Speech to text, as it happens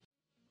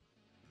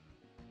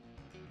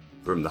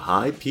From the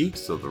high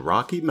peaks of the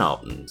Rocky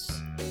Mountains,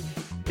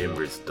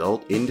 Denver's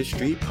Adult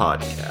Industry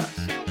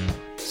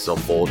Podcast. So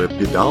fold up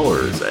your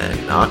dollars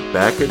and knock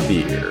back a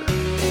beer.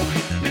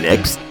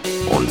 Next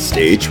on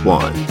Stage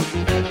 1.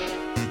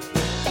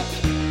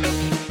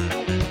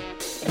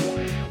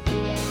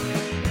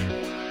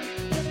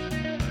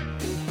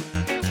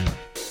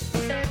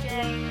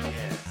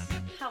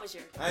 How was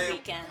your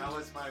weekend? How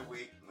was my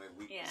week? My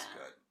week was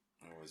good.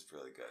 It was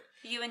really good.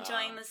 You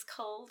enjoying this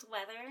cold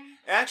weather?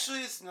 Actually,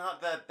 it's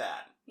not that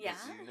bad. Yeah.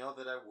 You know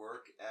that I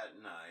work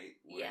at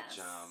night, which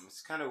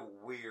it's kind of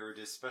weird,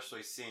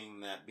 especially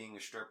seeing that being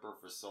a stripper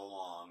for so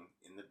long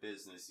in the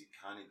business, you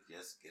kind of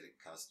just get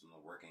accustomed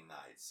to working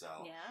nights. So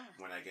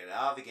when I get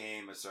out of the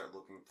game, I start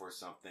looking for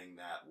something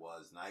that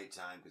was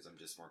nighttime because I'm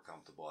just more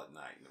comfortable at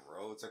night. And the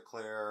roads are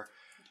clear.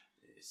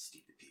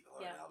 Stupid people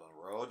are out on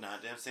the road.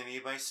 Not that I'm saying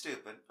anybody's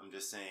stupid. I'm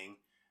just saying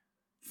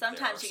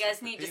sometimes you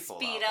guys need to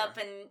speed up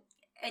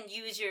and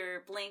use your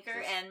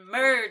blinker and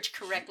merge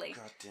correctly.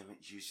 God damn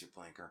it, use your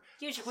blinker.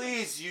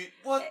 Please,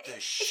 what the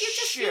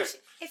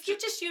shit? If you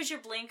just use your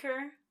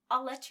blinker,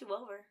 I'll let you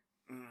over.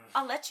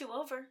 I'll let you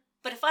over.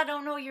 But if I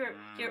don't know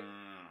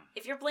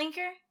if your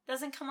blinker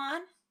doesn't come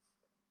on,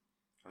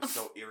 I'm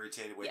so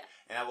irritated with.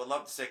 And I would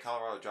love to say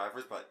Colorado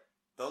drivers, but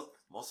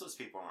most of those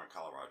people aren't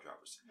Colorado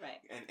drivers. Right.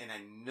 And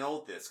I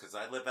know this because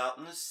I live out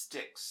in the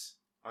sticks.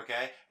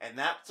 Okay? And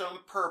that's on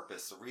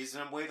purpose. The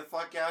reason I'm way the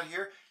fuck out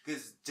here,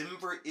 because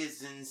Denver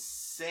is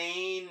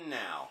insane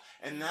now.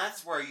 And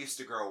that's where I used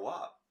to grow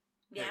up.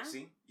 Yeah.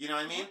 Pixie. You know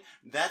what I mean?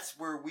 That's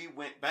where we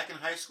went back in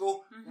high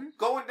school. Mm-hmm.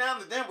 Going down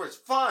to Denver is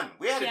fun.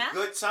 We had a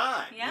good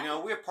time. Yeah. You know,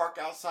 we would park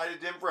outside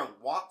of Denver and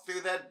walk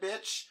through that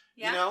bitch.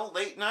 Yeah. You know,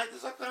 late night.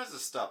 There's all kinds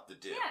of stuff to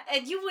do. Yeah,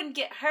 and you wouldn't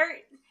get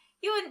hurt.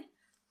 You wouldn't.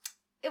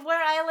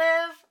 Where I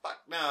live. Fuck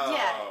no.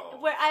 Yeah,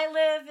 where I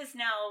live is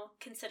now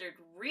considered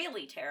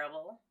really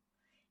terrible.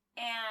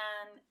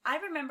 And I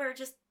remember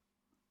just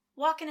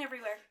walking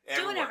everywhere.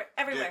 Doing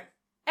everywhere.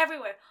 Yeah.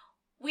 Everywhere.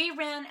 We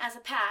ran as a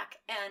pack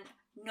and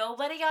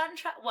nobody got in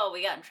trouble. Well,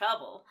 we got in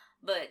trouble,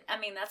 but I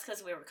mean, that's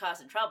because we were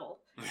causing trouble.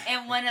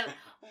 And one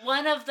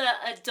of the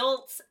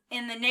adults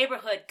in the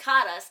neighborhood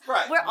caught us.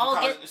 Right. We're all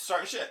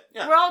starting shit.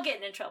 Yeah. We're all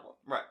getting in trouble.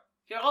 Right.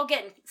 You're all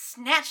getting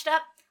snatched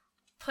up,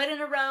 put in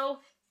a row.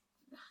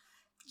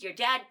 Your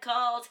dad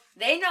called.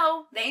 They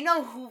know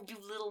who you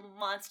little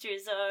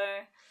monsters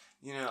are.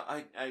 You know,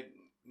 I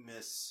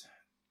miss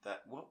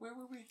that. Where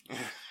were we?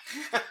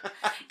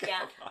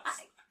 Yeah.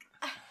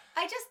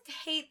 I just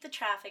hate the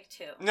traffic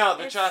too. No,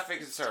 the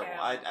traffic is terrible.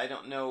 I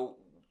don't know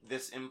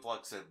this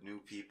influx of new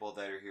people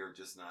that are here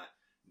just not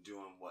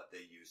doing what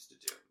they used to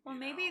do. Well,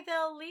 maybe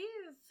they'll leave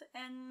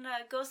and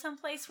go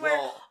someplace where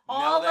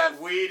now that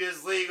weed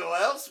is legal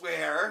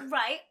elsewhere.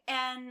 Right,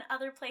 and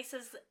other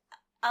places.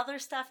 Other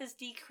stuff is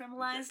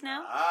decriminalized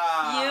now.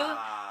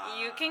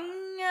 You can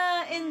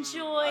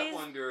enjoy. I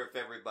wonder if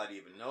everybody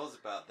even knows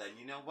about that.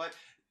 You know what?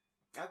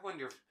 I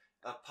wonder if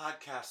a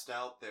podcast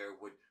out there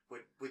would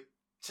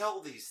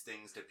tell these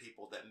things to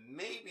people that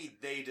maybe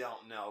they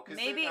don't know because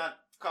they're not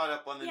caught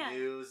up on the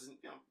news and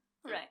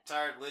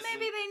tired of listening.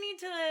 Maybe they need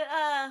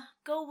to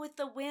go with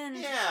the wind.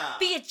 Yeah.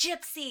 Be a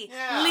gypsy.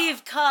 Yeah.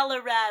 Leave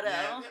Colorado.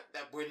 Yeah.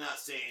 We're not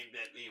saying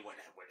that anyone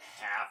would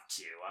have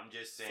to. I'm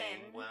just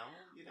saying,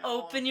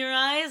 open your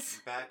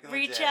eyes. Back in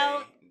reach the day,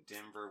 out.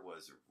 Denver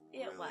was a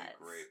really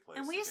great place.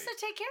 And we used to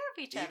take care of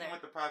each other. Even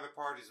with the private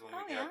parties, when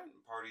we got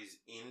parties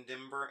in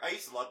Denver. I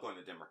used to love going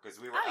to Denver because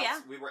we were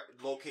we were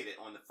located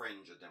on the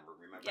fringe of Denver,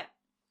 remember? Yeah.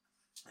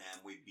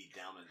 And we'd be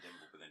down in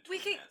Denver within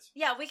 20 minutes.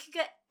 Yeah, we could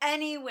get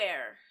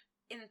anywhere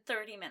in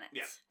 30 minutes.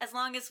 Yeah. As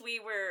long as we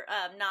were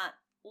not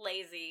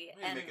lazy.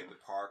 We make it to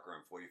the park or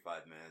in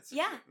 45 minutes.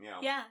 Yeah.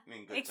 I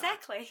mean, good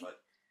exactly. Time. But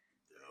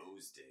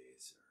those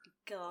days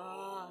are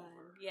gone.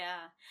 Over.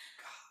 Yeah.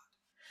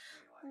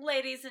 God. Anyway.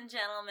 Ladies and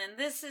gentlemen,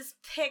 this is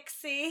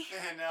Pixie.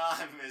 And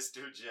I'm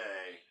Mr. J.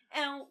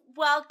 And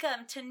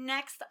welcome to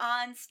Next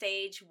on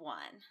Stage 1.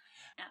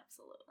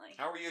 Absolutely.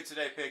 How are you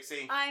today,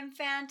 Pixie? I'm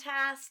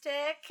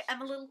fantastic.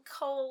 I'm a little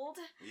cold.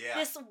 Yeah.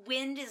 This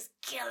wind is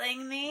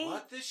killing me.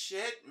 What the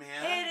shit, man?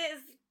 It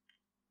is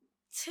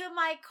to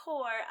my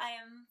core. I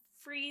am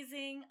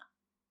freezing.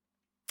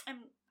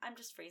 I'm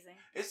just freezing.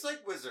 It's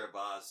like Wizard of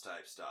Oz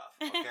type stuff,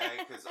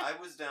 okay? Because I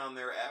was down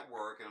there at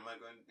work, and I'm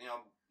like going,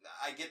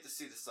 I get to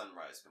see the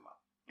sunrise come up.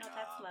 Oh,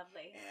 that's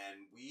lovely.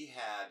 And we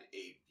had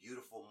a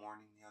beautiful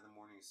morning the other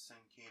morning. The sun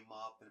came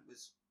up, and it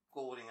was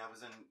golden. I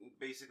was in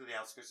basically the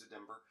outskirts of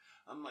Denver.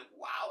 I'm like,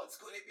 wow,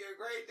 it's going to be a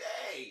great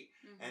day.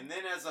 Mm-hmm. And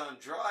then as I'm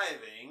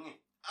driving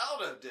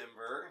out of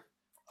Denver,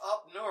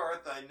 up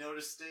north, I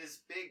noticed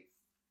this big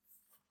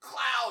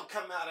cloud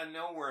come out of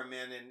nowhere,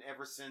 man, and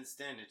ever since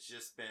then it's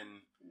just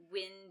been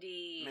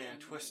windy, man,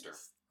 twister,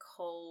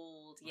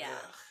 cold,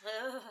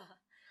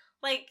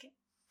 like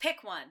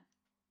pick one.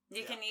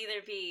 You can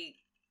either be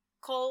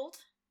cold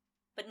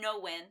but no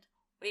wind,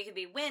 or you can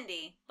be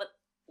windy but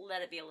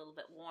let it be a little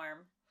bit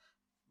warm.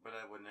 But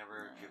I would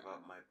never give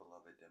up my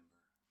beloved Denver.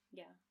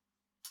 Yeah,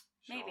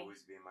 she'll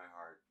always be in my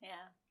heart.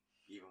 Yeah,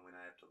 even when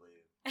I have to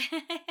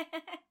leave.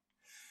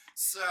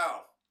 So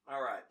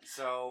All right.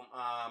 So,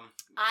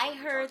 I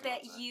heard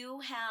that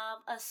you have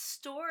a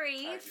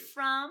story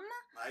from...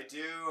 I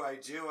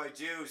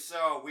do.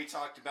 So, we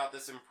talked about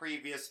this in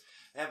previous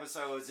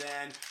episodes,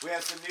 and we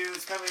have some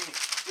news coming.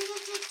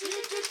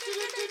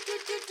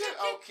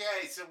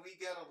 Okay, so we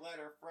got a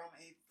letter from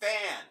a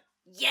fan.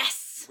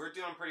 Yes! We're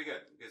doing pretty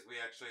good, because we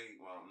actually,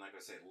 well, I'm not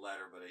going to say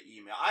letter, but an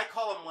email. I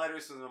call them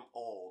letters because I'm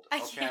old,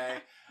 okay?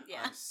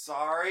 Yeah. I'm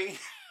sorry.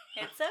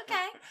 It's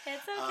okay.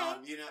 It's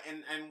okay. You know,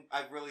 and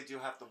I really do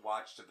have to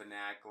watch the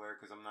vernacular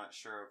because I'm not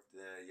sure if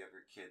the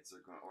younger kids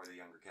are going, or the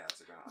younger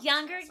cats are going to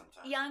understand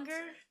sometimes.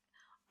 Younger.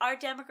 Our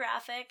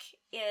demographic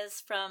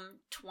is from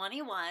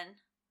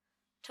 21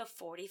 to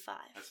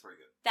 45. That's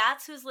pretty good.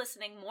 That's who's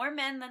listening. More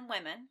men than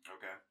women.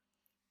 Okay.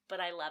 But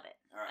I love it.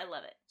 All right. I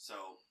love it.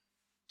 So,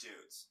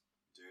 dudes.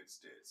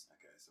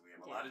 Okay, so we have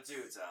a lot of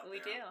dudes out there.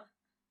 We do.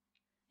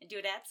 And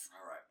dudettes.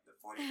 All right, the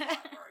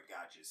 45. All right,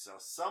 got you. So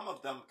some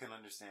of them can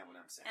understand what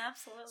I'm saying.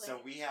 Absolutely.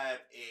 So we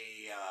had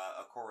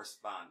a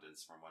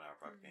correspondence from one of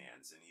our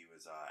fans, and he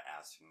was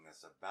asking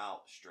us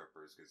about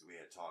strippers because we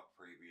had talked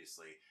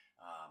previously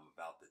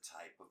about the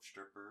type of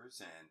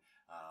strippers and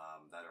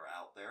that are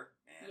out there,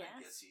 and I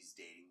guess he's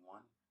dating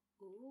one.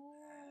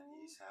 Ooh. And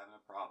he's having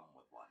a problem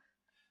with one.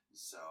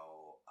 So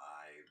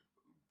I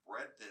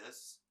read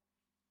this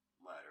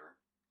letter.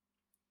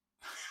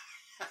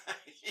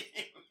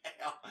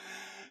 Email.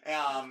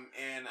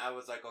 And I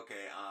was like,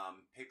 okay,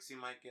 Pixie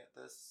might get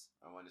this.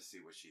 I want to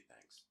see what she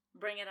thinks.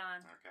 Bring it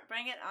on. Okay.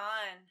 Bring it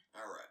on.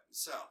 All right.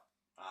 So,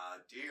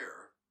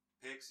 dear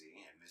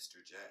Pixie and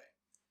Mr. J,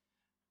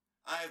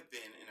 I have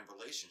been in a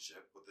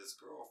relationship with this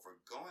girl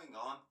for going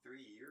on 3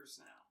 years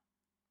now.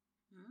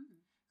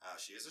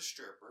 She is a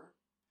stripper.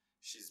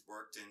 She's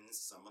worked in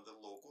some of the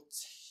local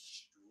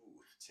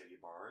titty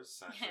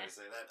bars. Should I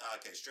say that?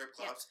 Okay, strip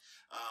clubs.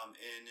 Yep.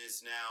 And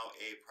is now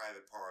a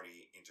private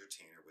party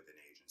entertainer with an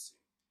agency.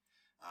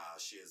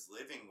 She is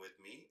living with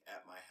me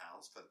at my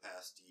house for the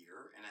past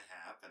year and a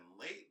half, and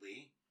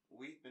lately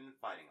we've been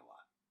fighting a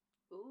lot.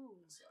 Ooh.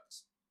 It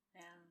sucks.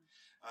 Yeah.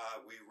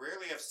 We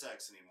rarely have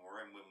sex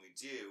anymore, and when we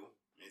do,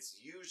 it's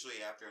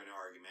usually after an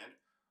argument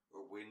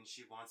or when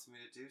she wants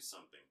me to do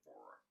something for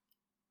her.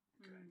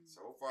 Okay.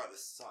 So far,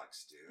 this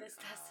sucks, dude. This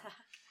does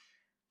suck.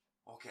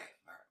 Okay,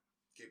 all right.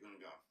 Keep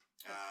going.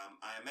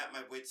 I am at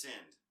my wit's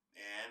end,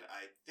 and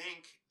I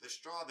think the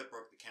straw that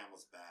broke the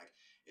camel's back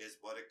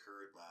is what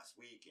occurred last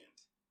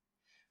weekend.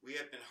 We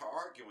had been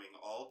arguing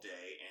all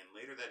day, and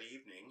later that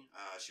evening,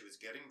 she was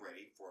getting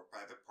ready for a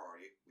private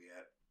party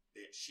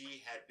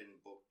she had been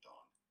booked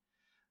on.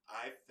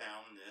 I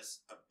found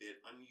this a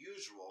bit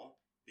unusual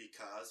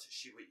because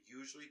she would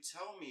usually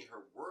tell me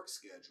her work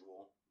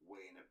schedule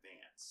way in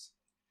advance.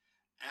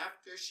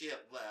 After she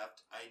had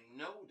left, I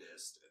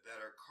noticed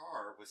that her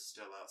car was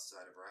still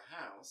outside of her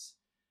house,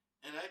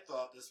 and I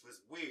thought this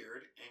was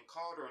weird and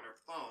called her on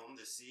her phone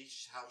to see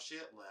how she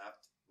had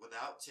left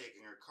without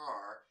taking her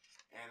car,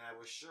 and I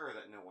was sure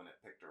that no one had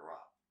picked her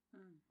up.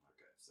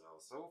 Okay,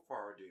 so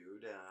far,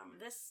 dude,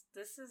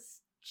 This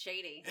is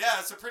shady. Yeah,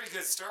 it's a pretty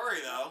good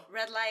story, though.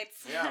 Red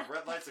lights. Yeah,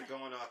 red lights are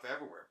going off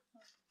everywhere.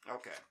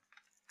 Okay.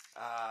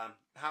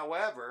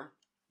 However,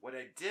 what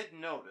I did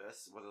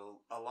notice was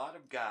a lot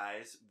of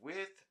guys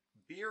with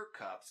beer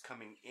cups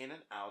coming in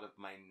and out of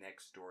my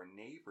next door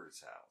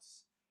neighbor's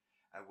house.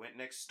 I went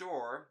next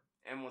door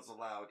and was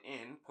allowed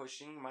in,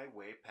 pushing my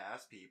way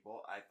past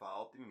people. I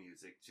followed the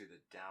music to the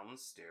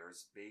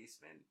downstairs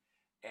basement,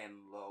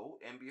 and lo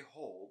and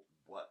behold,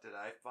 what did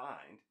I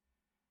find?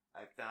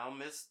 I found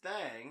Miss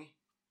Thang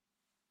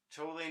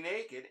totally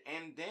naked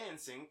and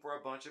dancing for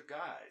a bunch of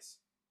guys.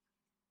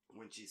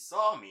 When she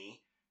saw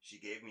me, she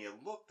gave me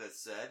a look that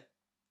said,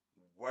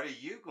 "What are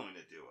you going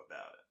to do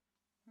about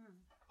it?"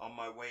 On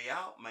my way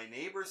out, my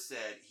neighbor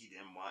said he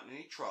didn't want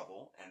any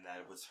trouble and that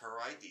it was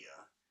her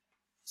idea.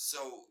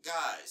 So,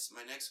 guys,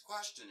 my next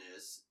question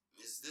is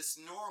this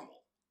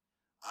normal?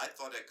 I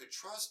thought I could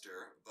trust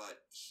her,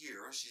 but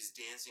here she's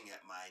dancing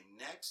at my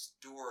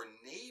next door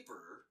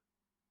neighbor,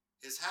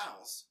 his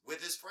house,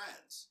 with his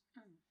friends.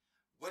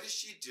 What is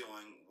she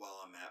doing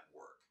while I'm at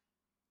work?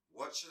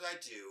 What should I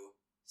do?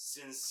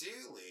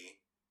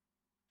 Sincerely,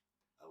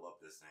 I love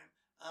this name.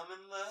 I'm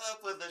in love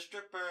with a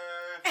stripper.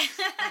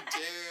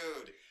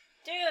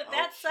 Dude,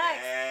 that sucks.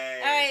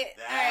 All right,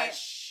 that's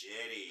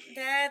shitty.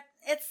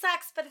 It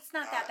sucks, but it's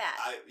not that bad.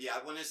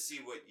 I want to see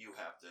what you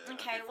have to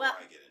before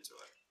I get into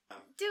it.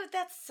 Dude,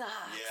 that sucks.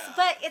 Yeah.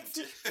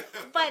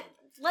 But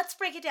let's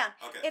break it down.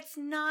 Okay. It's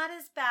not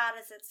as bad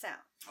as it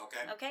sounds.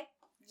 Okay.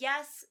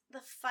 Yes,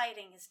 the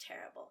fighting is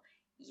terrible.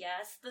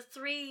 Yes, the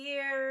 3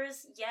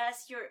 years.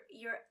 Yes,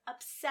 you're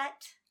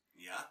upset.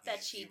 Yeah.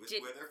 That he was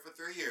with her for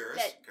 3 years.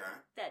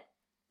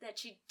 That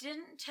she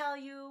didn't tell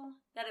you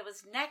that it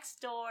was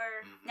next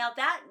door. Now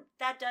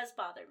that does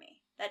bother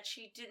me. That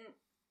she didn't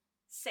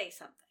say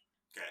something.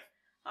 Okay.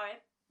 All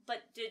right.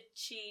 But did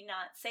she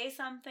not say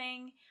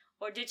something?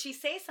 Or did she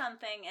say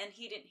something and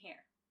he didn't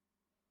hear?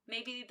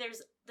 Maybe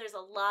there's a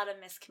lot of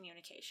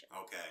miscommunication.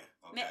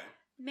 Okay.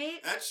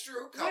 maybe that's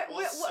true.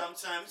 Couples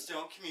sometimes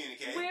don't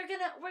communicate. We're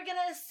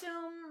gonna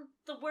assume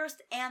the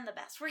worst and the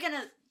best. We're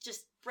gonna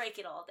just break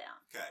it all down.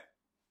 Okay.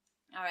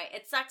 All right.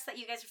 It sucks that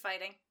you guys are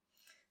fighting.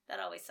 That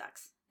always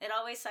sucks. It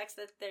always sucks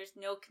that there's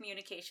no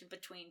communication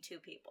between two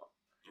people.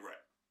 Right.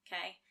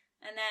 Okay.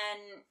 And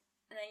then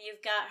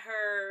you've got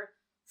her.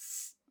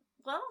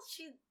 Well,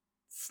 she's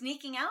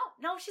sneaking out.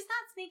 No, she's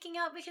not sneaking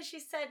out because she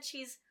said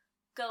she's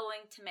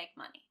going to make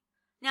money.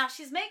 Now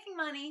she's making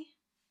money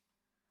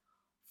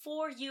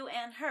for you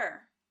and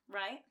her,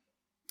 right?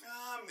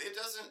 It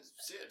doesn't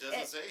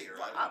say here.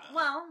 I don't know.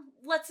 Well,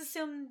 let's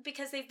assume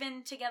because they've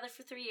been together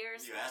for 3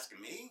 years. You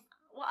asking me?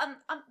 Well,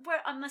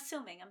 I'm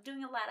assuming. I'm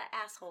doing a lot of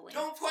assholing.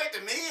 Don't point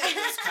to me in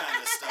this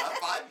kind of stuff.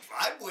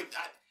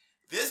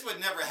 This would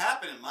never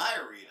happen in my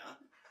arena.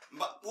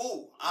 But,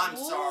 I'm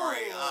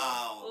sorry.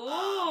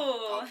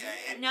 Okay.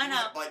 And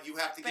no. But you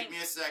have to give me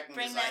a second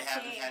because I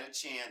haven't had a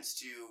chance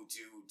to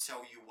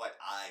tell you what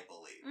I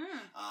believe.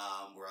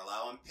 We're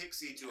allowing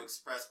Pixie to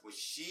express what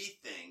she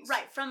thinks.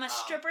 Right, from a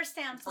stripper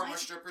standpoint. From a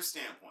stripper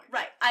standpoint.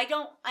 Right. I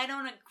don't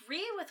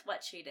agree with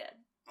what she did.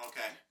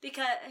 Okay.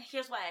 Because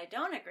here's why I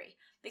don't agree.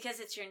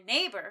 Because it's your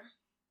neighbor.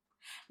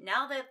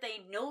 Now that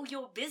they know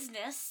your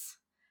business,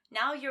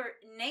 now you're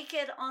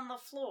naked on the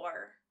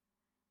floor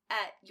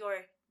at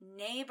your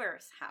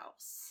neighbor's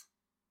house,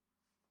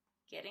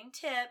 getting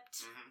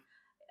tipped.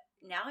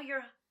 Mm-hmm.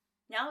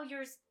 Now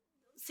your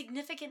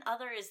significant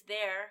other is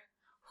there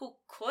who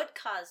could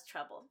cause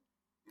trouble.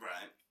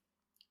 Right.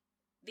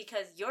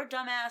 Because your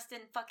dumbass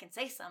didn't fucking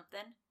say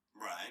something.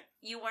 Right.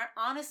 You weren't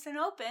honest and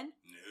open.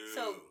 No.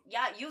 So,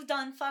 yeah, you've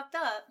done fucked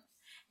up.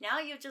 Now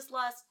you've just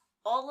lost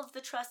all of the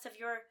trust of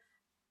your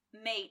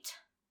mate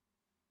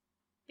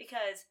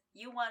because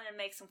you wanted to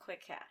make some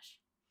quick cash.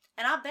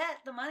 And I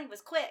bet the money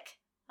was quick.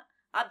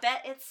 I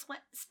bet it's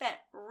spent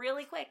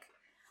really quick.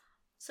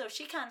 So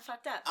she kind of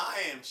fucked up.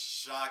 I am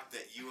shocked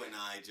that you and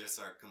I just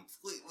are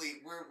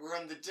completely... We're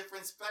on the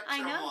different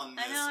spectrum on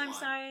this one. I'm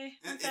sorry.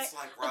 It's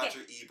like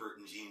Roger Ebert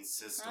and Gene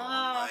Siskel.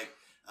 I'm like,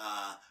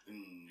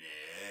 no.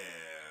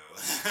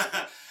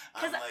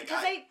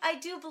 Because I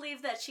do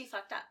believe that she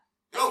fucked up.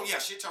 Oh, yeah,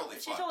 she totally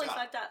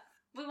fucked up.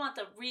 We want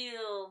the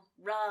real,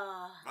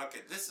 raw...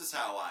 Okay, this is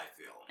how I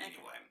feel,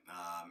 anyway.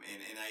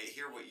 And I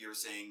hear what you're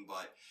saying,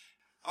 but...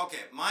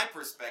 Okay, my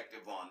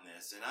perspective on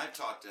this, and I've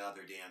talked to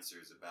other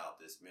dancers about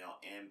this, male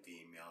and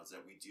female, is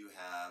that we do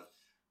have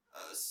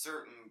a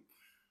certain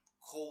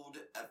code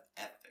of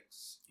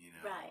ethics,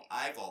 Right.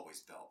 I've always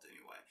felt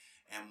anyway.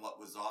 And what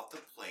was off the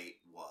plate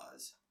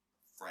was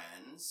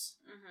friends,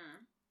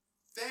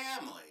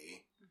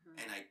 family,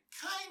 and I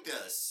kind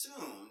of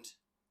assumed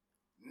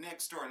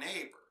next door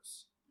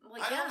neighbors.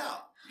 Well, I don't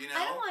know,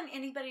 I don't want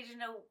anybody to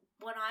know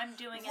what I'm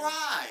doing.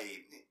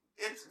 Right.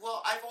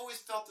 I've always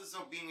felt as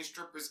though being a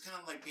stripper is kind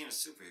of like being a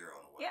superhero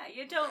in a way. Yeah,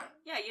 you don't.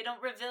 Yeah, you don't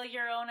reveal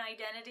your own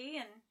identity,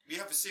 and you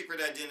have a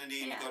secret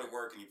identity, and you go to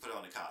work and you put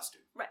on a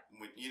costume. Right.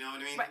 You know what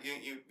I mean? Right.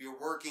 You're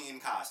working in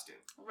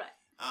costume. Right.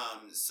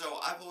 So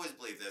I've always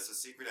believed that's a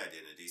secret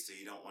identity, so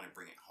you don't want to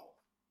bring it home.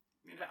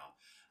 Right.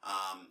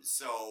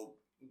 So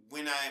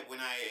when I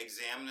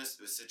examine a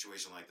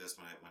situation like this,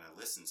 when I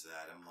listen to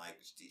that, I'm like,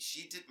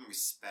 she didn't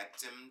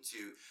respect him.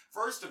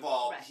 First of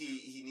all, right.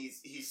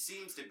 he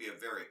seems to be a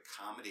very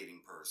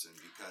accommodating person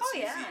because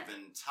he's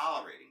even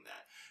tolerating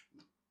that.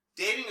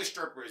 Dating a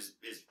stripper is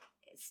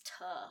it's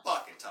tough.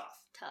 Fucking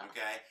tough.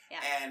 Okay? Yeah.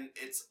 And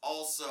it's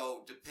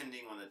also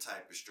depending on the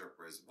type of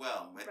stripper as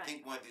well. I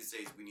think one of these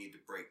days we need to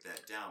break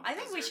that down. I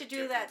think we should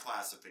do that.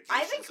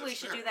 I think we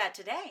should do that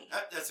today.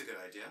 That's a good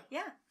idea.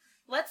 Yeah.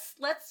 Let's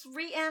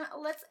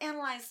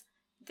analyze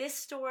this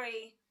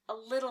story a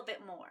little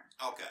bit more.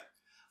 Okay.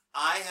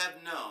 I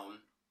have known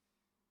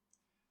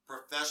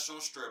professional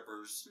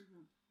strippers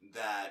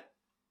that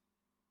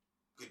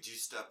could do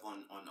stuff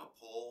on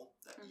a pole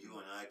that you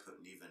and I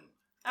couldn't even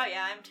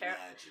I'm terrible.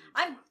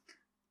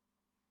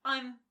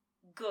 I'm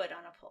good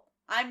on a pole.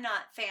 I'm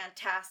not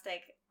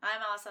fantastic.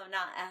 I'm also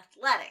not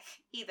athletic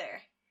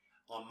either.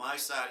 On my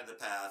side of the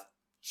path,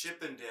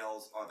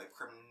 Chippendales are the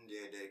creme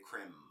de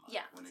creme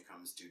when it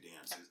comes to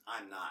dancers. Yeah.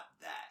 I'm not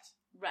that.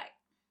 Right.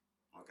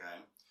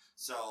 Okay?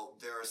 So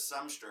there are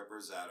some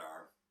strippers that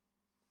are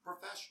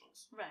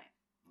professionals. Right.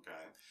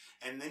 Okay?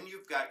 And then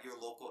you've got your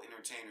local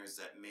entertainers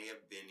that may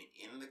have been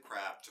in the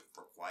craft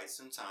for quite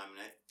some time. And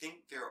I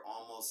think they're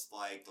almost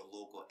like the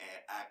local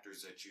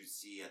actors that you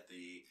see at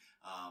the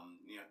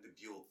the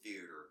Buell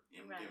Theater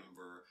in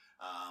Denver,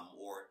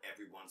 or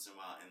every once in a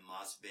while in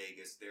Las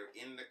Vegas. They're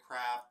in the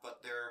craft,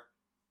 but they're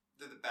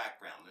the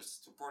background. They're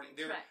supporting.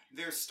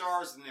 They're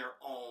stars in their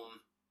own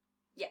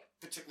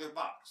particular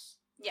box.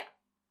 Yeah.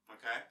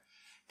 Okay?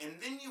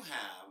 And then you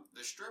have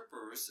the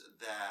strippers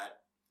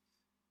that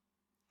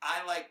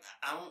I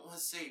don't want to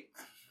say...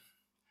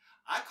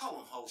 I call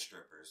them hoe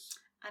strippers.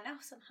 I know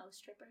some hoe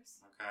strippers.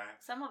 Okay.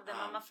 Some of them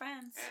are my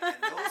friends. and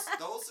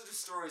those are the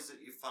stories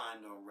that you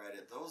find on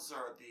Reddit. Those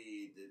are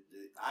the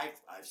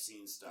I've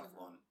seen stuff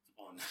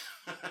on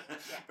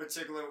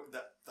particular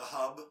the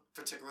hub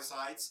particular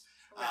sites.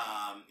 Right.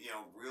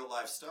 Real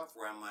life stuff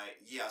where I'm like,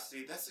 yeah,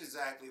 see, that's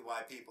exactly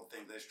why people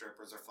think that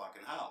strippers are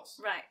fucking house.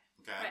 Right.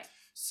 Okay. Right.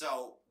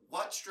 So,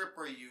 what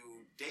stripper are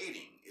you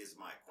dating is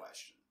my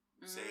question.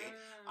 See,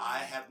 I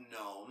have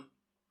known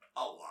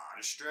a lot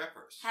of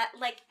strippers.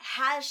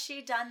 Has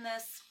she done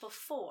this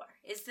before?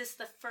 Is this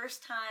the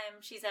first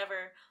time she's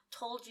ever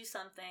told you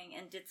something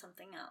and did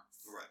something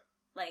else?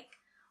 Right.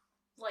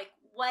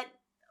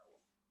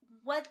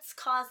 What's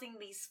causing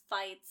these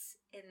fights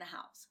in the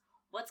house?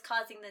 What's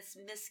causing this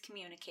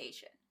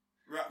miscommunication?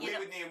 Right. We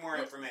would need more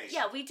information.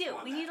 Yeah, we do.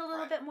 We need a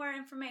little bit more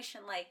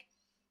information. Like,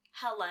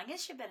 how long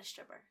has she been a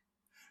stripper?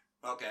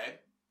 Okay.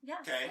 Yeah.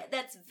 Okay.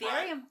 That's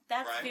very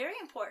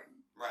important.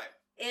 Right.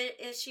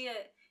 Is she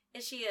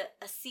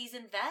a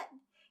seasoned vet?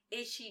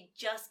 Is she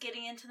just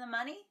getting into the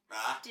money?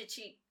 Did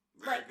she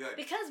very good?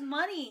 Because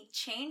money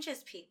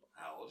changes people.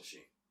 How old is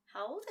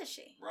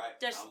she?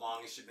 Right. How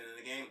long has she been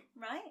in the game?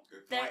 Right.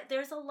 Good point.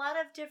 There's a lot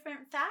of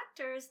different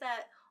factors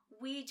that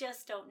we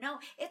just don't know.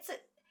 It's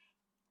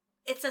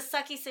a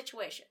sucky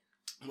situation.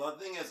 Well,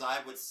 the thing is, I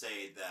would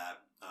say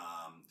that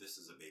this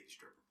is a baby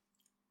stripper.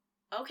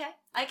 Okay,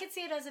 I could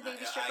see it as a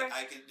baby stripper.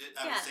 I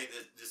would say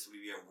that this would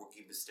be a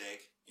rookie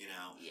mistake.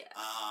 Yeah.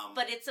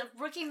 But it's a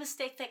rookie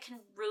mistake that can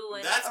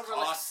ruin. That's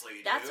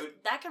costly,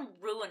 dude. That can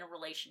ruin a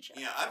relationship.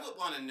 Yeah, I would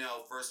want to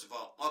know first of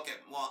all. Okay,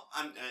 well,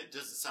 it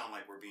doesn't sound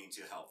like we're being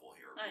too helpful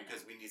here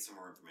because we need some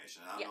more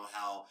information. I don't know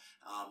how.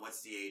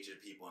 What's the age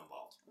of people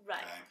involved?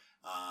 Right. Okay?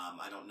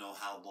 I don't know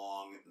how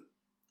long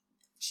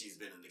she's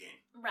been in the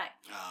game. Right.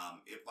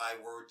 If I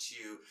were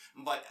to,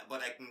 but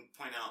I can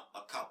point out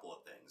a couple of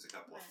things, a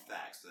couple of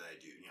facts that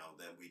I do,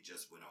 that we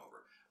just went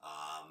over.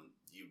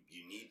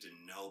 You need to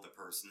know the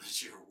person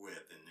that you're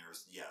with, and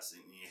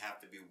and you have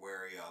to be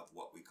wary of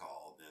what we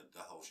call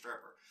the whole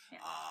stripper. Yeah.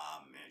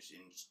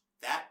 And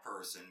that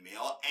person,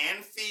 male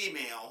and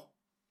female,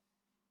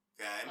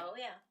 okay? Oh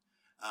yeah.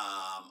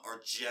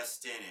 Are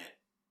just in it.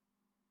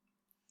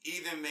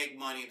 Either make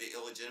money the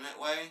illegitimate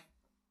way,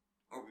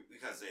 or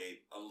because they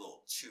a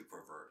little too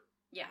perverted.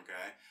 Yeah.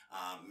 Okay.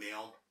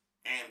 Male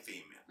and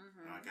female.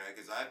 Mm-hmm. Okay.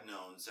 Because I've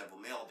known several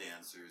male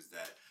dancers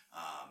that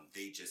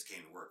they just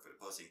came to work for the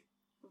pussy.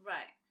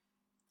 Right.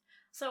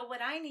 So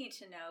what I need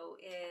to know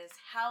is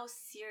how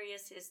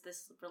serious is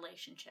this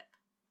relationship?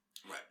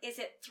 Right. Is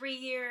it 3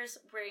 years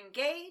we're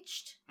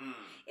engaged?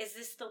 Is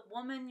this the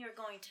woman you're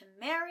going to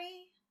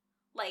marry?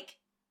 Like,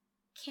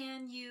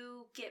 can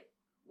you get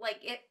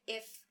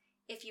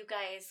if you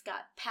guys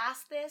got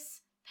past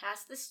this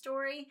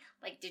story,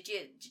 like did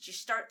you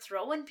start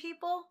throwing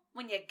people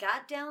when you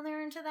got down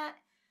there into that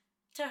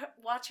to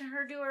watching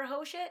her do her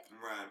hoe shit?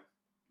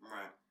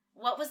 Right.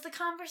 What was the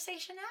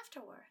conversation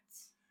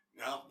afterwards?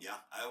 Well, yeah,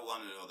 I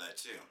want to know that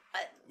too.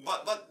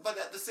 But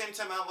at the same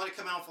time, I don't want to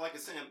come out for like a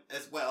simp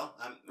as well,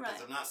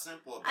 because I'm not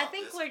simple about this. I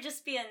think we're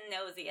just being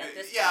nosy at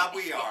this point. Yeah,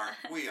 we are.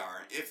 We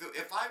are.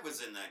 If I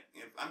was in that,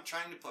 if I'm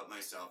trying to put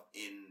myself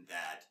in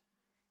that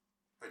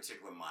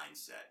particular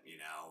mindset,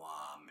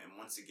 and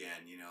once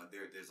again,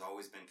 there's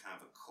always been kind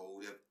of a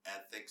code of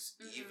ethics,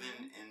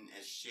 even in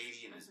as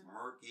shady and as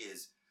murky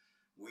as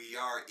we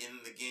are in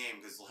the game,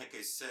 because like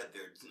I said,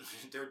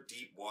 there are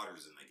deep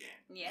waters in the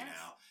game. Yes.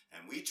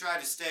 And we try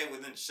to stay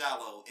within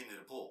shallow into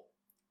the pool.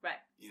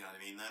 Right. You know what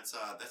I mean? That's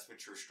what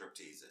true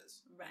striptease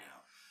is. Right.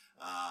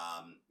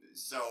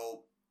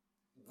 So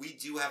we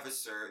do have a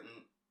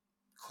certain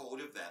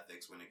code of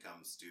ethics when it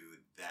comes to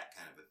that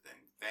kind of a thing.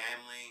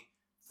 Family,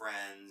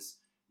 friends,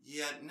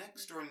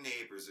 next door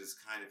neighbors is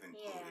kind of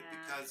included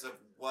because of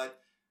what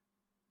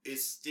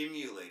is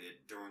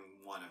stimulated during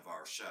one of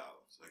our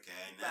shows,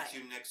 okay? And that's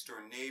your next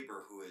door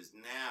neighbor who is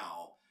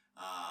now,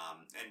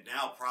 and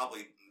now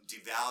probably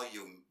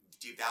devaluing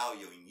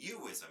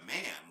you as a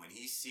man when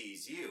he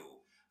sees you,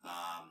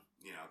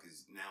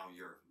 because now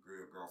your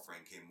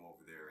girlfriend came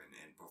over there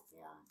and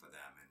performed for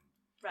them, and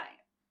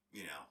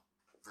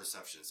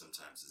perception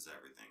sometimes is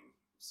everything.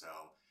 So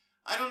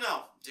I don't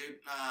know,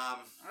 dude.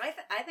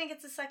 I think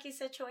it's a sucky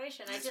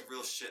situation. It's a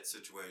real shit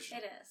situation.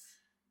 It is.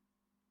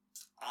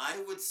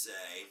 I would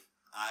say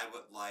I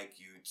would like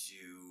you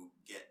to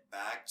get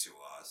back to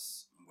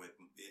us with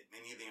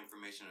any of the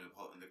information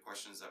and the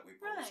questions that we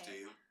posed to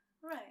you.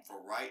 Right. For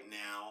right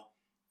now,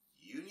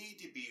 you need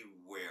to be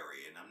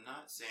wary, and I'm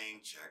not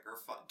saying check her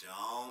phone.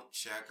 Don't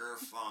check her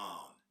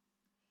phone.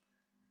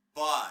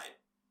 But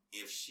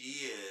if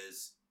she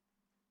is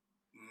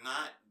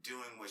not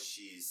doing what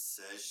she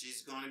says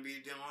she's going to be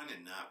doing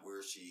and not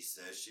where she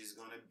says she's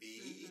going to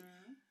be,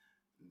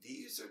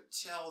 these are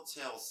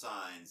telltale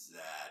signs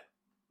that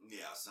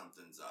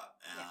something's up.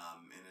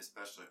 And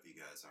especially if you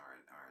guys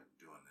aren't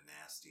doing the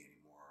nasty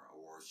anymore,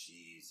 or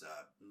she's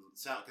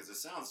because it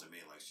sounds to me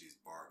like she's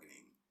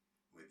bargaining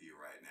with you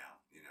right now.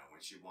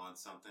 When she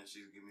wants something,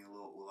 she's giving me a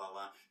little ooh la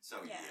la.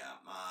 So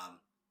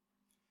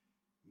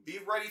be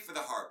ready for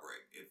the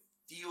heartbreak. It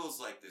feels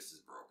like this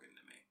is broken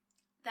to me.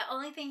 The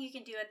only thing you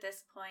can do at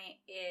this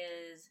point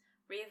is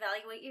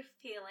reevaluate your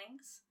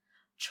feelings,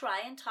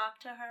 try and talk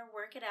to her,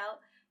 work it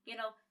out.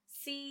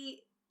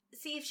 See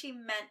if she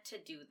meant to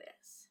do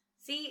this.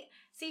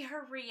 See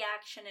her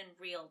reaction in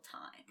real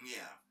time.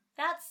 Yeah.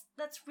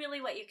 That's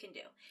really what you can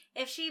do.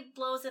 If she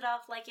blows it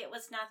off like it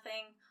was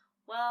nothing,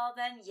 well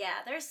then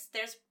yeah,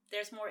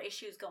 there's more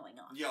issues going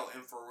on. Yo,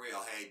 and for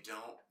real, hey,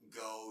 don't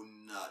go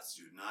nuts.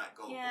 Do not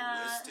go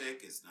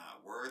ballistic. It's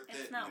not worth it.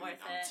 It's not worth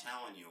it. I'm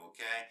telling you,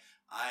 okay?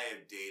 I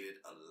have dated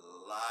a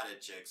lot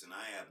of chicks, and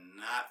I have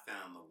not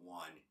found the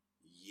one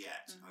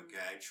yet,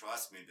 okay?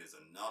 Trust me, there's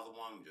another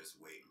one just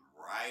waiting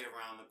right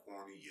around the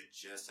corner. You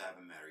just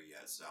haven't met her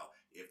yet. So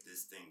if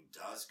this thing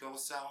does go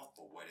south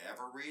for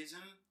whatever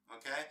reason,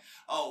 okay?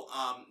 Oh,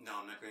 no,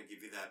 I'm not going to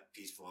give you that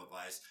peaceful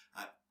advice.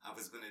 I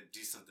was going to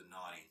do something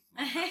naughty.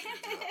 I'm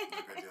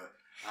not going to do it.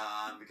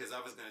 Because I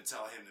was going to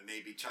tell him to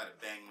maybe try to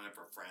bang one of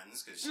her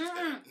friends, because she's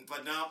gonna,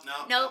 but no,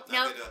 not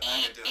going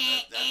to do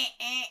it.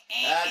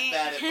 That's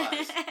bad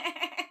advice.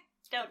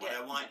 Don't do what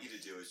it. I want you to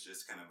do is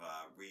just kind of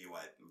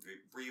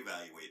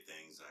reevaluate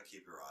things,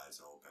 keep your eyes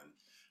open.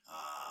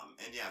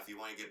 And yeah, if you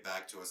want to get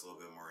back to us a little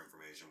bit more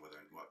information, what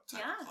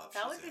type of club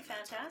that she's would be in,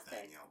 fantastic.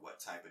 Thing, what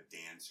type of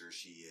dancer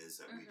she is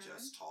that we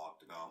just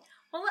talked about.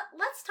 Well,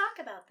 let's talk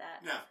about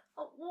that. Yeah.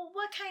 Well,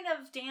 what kind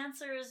of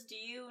dancers do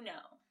you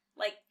know?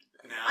 Like,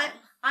 now?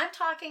 I'm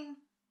talking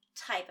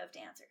type of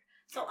dancer.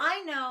 So okay.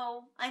 I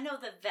know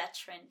the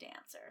veteran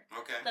dancer.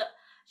 Okay.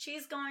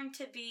 She's going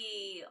to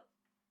be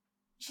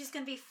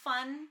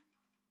fun,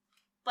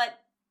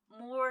 but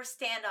more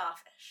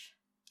standoffish.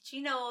 She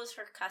knows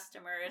her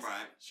customers.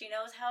 Right. She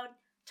knows how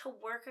to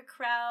work a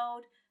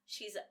crowd.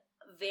 She's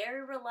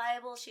very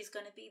reliable. She's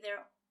going to be there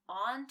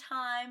on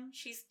time.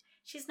 She's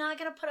not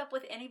going to put up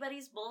with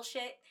anybody's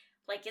bullshit,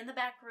 like in the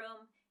back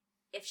room.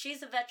 If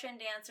she's a veteran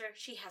dancer,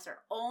 she has her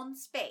own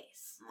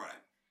space.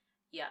 Right.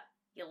 Yeah.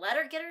 You let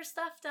her get her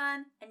stuff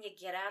done, and you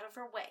get out of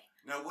her way.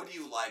 Now, what do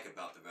you like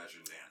about the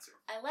veteran dancer?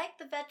 I like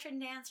the veteran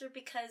dancer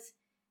because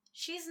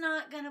she's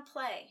not going to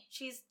play.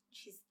 She's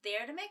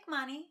there to make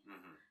money.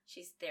 Mm-hmm.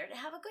 She's there to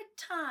have a good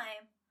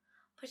time,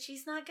 but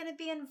she's not going to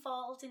be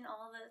involved in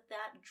all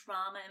that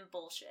drama and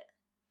bullshit.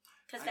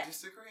 I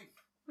disagree.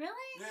 Really?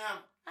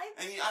 Yeah.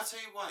 I'll tell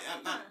you what.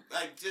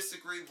 I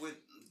disagree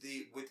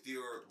with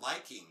your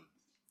liking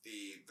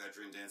the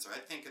veteran dancer. I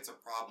think it's a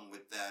problem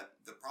with that.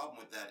 The problem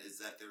with that is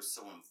that they're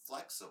so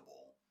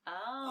inflexible.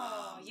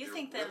 Oh, you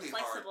think that really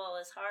inflexible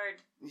is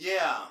hard?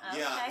 Yeah,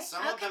 yeah.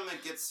 Some of them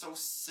get so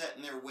set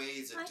in their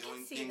ways of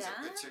doing things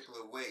a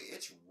particular way.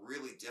 It's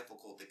really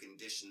difficult to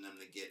condition them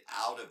to get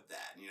out of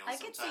that. You know,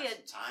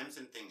 sometimes times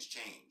and things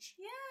change.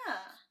 Yeah.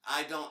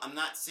 I'm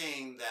not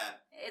saying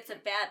that it's a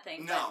bad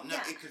thing. No,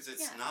 because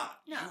it's not.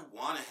 No. You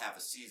want to have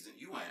a season.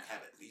 You want to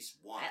have at least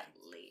one. At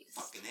least.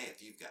 Fucking A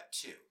if you've got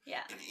two.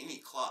 Yeah. In any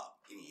club,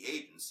 any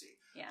agency.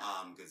 Yeah.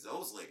 Because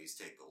those ladies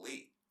take the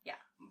lead. Yeah.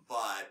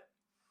 But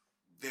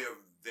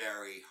they're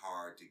very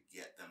hard to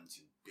get them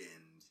to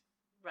bend.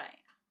 Right.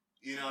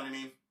 You know what I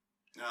mean?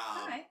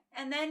 All right.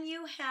 And then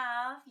you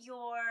have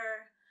your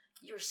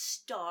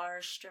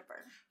star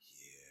stripper.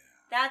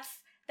 Yeah.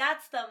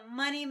 That's the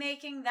money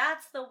making.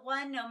 That's the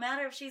one. No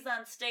matter if she's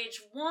on stage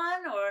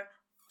 1 or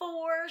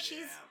 4,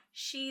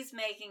 she's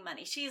making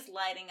money. She's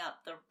lighting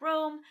up the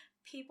room.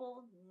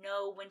 People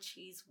know when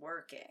she's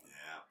working.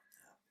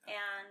 Yeah.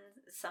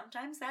 And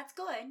sometimes that's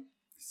good.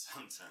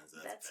 Sometimes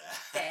that's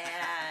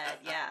bad.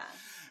 Yeah.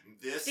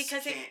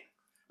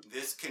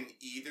 This can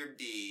either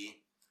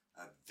be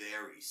a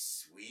very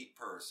sweet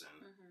person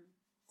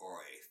or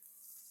a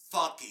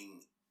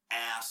fucking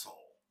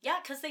asshole. Yeah,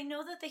 because they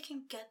know that they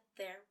can get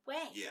their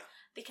way. Yeah.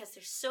 Because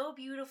they're so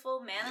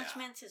beautiful.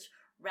 Management is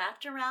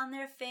wrapped around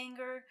their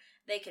finger.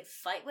 They could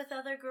fight with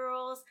other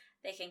girls.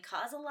 They can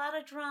cause a lot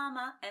of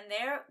drama, and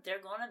they're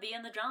going to be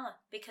in the drama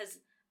because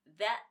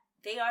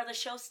they are the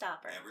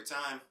showstopper.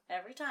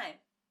 Every time.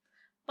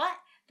 But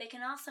they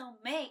can also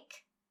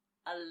make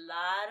a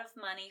lot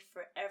of money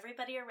for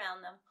everybody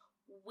around them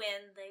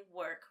when they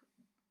work.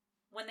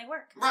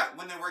 Right,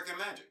 when they work their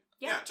magic.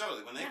 Yeah,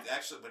 totally. When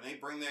they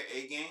bring their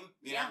A game,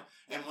 you know.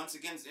 And once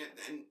again,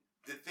 and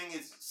the thing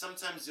is,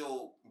 sometimes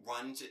you'll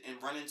run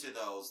into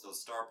those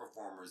star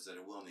performers that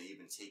are willing to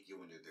even take you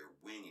under their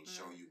wing and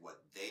show you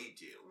what they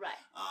do. Right.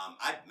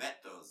 I've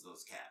met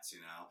those cats, you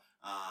know.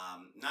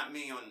 Not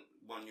me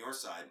on your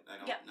side. I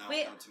don't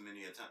know too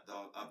many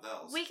of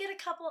those. We get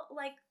a couple,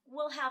 like,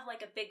 we'll have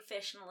like a big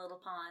fish in a little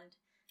pond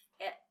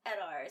at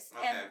ours.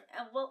 Okay.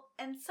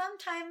 And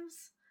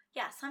sometimes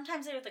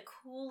they're the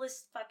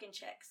coolest fucking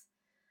chicks.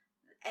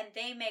 And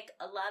they make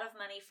a lot of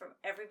money from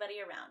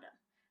everybody around them.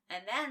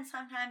 And then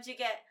sometimes you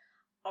get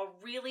a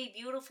really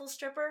beautiful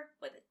stripper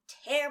with a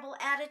terrible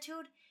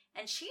attitude,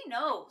 and she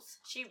knows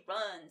she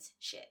runs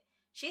shit.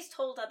 She's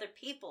told other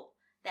people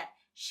that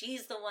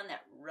she's the one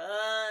that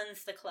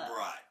runs the club.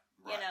 Right.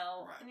 You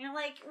know, and you're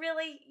like,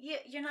 really?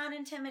 You're not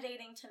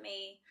intimidating to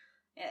me.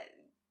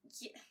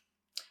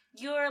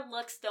 Your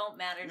looks don't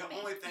matter to me. The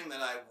only thing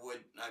that I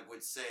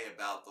would say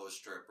about those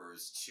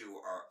strippers to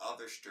our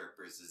other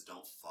strippers is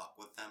don't fuck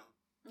with them.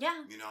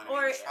 Yeah. You know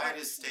what I mean? Try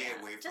to stay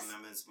away from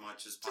them as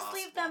much as possible.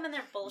 Just leave them in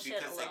their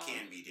bullshit because alone. They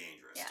can be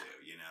dangerous too,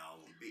 you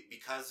know.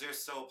 Because they're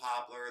so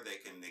popular, they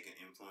can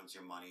influence influence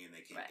your money and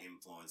they can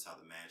influence how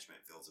the management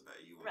feels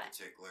about you in Right.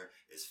 particular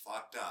is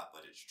fucked up,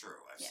 but it's true.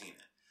 I've seen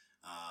it.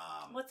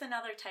 What's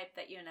another type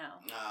that you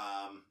know?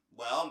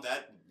 Well,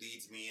 that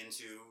leads me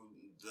into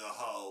the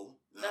hoe.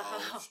 The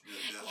hoe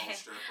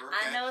stripper.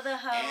 Okay? I know the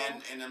hoe.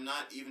 And I'm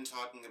not even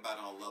talking about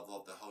on a level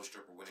of the hoe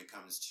stripper when it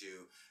comes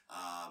to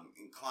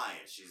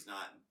clients. She's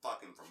not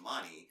fucking for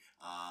money.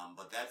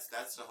 But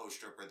that's the hoe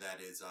stripper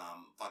that is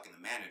fucking the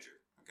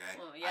manager. Okay.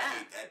 Well, yeah. I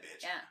hate that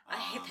bitch. Yeah, I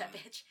hate that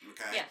bitch.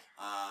 Okay. Yeah.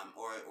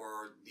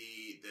 Or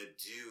the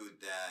dude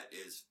that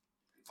is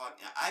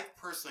fucking. I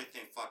personally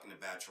think fucking the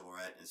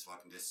Bachelorette is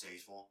fucking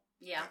distasteful.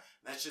 Yeah. Okay?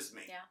 That's just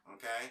me. Yeah.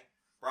 Okay.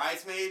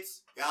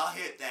 Bridesmaids, y'all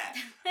hit that.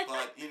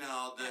 But you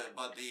know the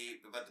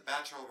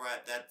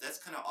Bachelorette, that's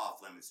kind of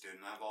off limits, dude.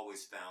 And I've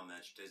always found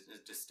that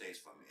it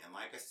distasteful for me. And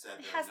like I said,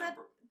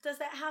 does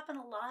that happen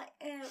a lot?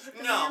 With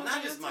the no,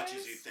 not as much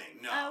as you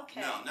think. No, okay.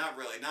 No, not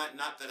really. Not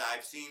that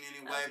I've seen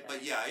anyway. Okay.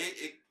 But yeah,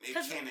 it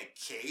can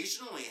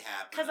occasionally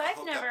happen. Because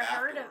I've never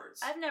heard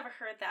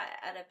that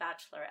at a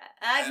bachelorette.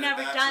 I've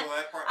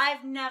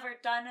never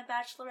done a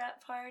bachelorette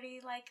party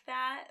like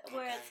that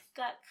where it's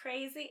got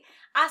crazy.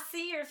 I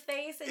see your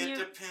face and it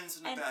depends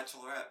on the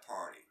bachelorette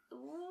party.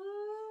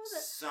 Ooh,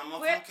 some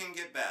of them can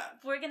get bad.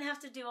 We're gonna have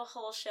to do a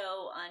whole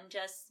show on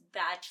just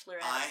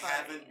bachelorette parties.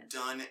 Haven't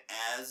done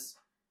as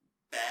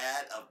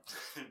bad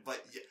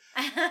but keep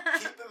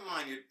in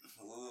mind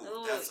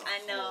that's a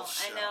whole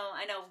show.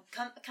 I know.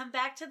 Come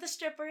back to the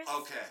strippers.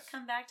 Okay.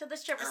 Come back to the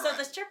strippers. All so right.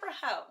 the stripper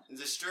hoe.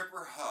 The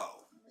stripper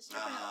hoe.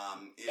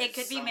 It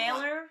could be male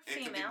or female.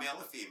 It could be male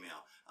or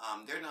female.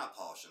 They're not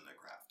polishing their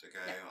craft,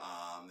 okay?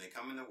 Yeah. They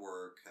come into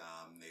work.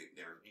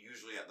 They're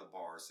usually at the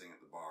bar, sitting at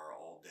the bar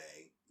all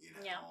day,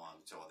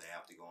 until they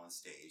have to go on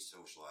stage,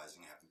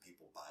 socializing, having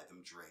people buy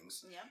them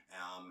drinks. Yeah.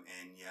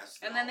 And yes.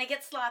 And then they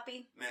get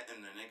sloppy. And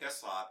then they get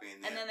sloppy.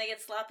 And then they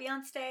get sloppy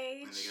on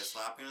stage. And they get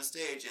sloppy on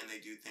stage, and they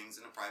do things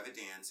in the private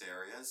dance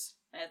areas.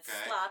 It's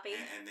sloppy.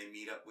 And they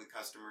meet up with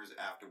customers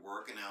after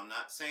work. And now I'm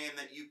not saying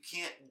that you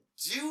can't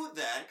do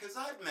that, because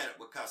I've met up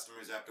with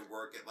customers after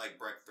work at like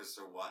breakfast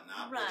or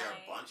whatnot, where there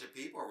are a bunch of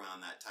people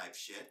around that type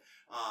shit.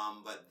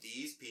 But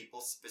these people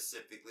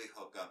specifically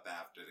hook up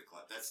after the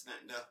club. That's not,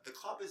 the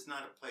club is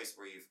not a place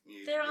where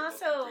you They're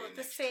also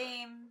the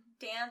same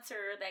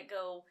dancer that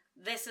go,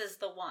 "This is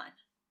the one."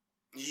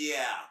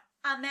 Yeah.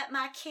 I met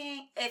my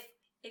king.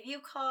 If you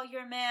call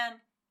your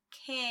man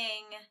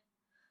king,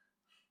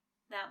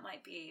 that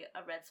might be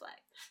a red flag.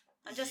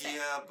 I'm just saying.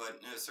 Yeah, but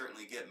it'll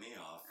certainly get me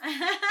off.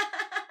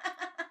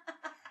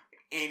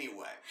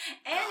 Anyway.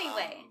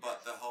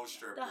 But the hoe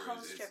stripper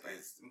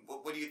is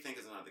what do you think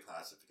is another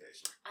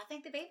classification? I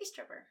think the baby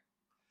stripper.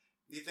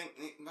 You think,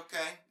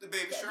 okay, the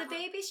baby stripper? The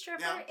baby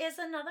stripper is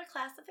another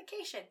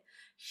classification.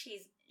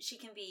 She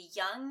can be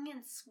young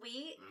and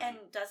sweet and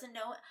doesn't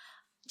know,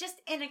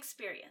 just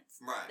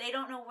inexperienced. Right. They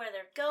don't know where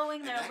they're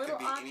going. They're a little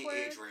awkward. That could be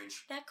any age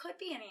range. That could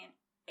be any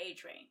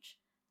age range.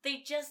 They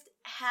just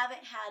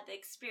haven't had the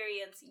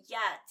experience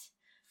yet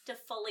to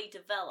fully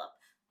develop.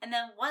 And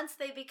then once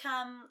they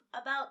become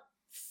about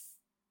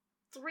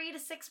 3 to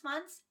 6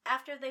 months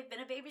after they've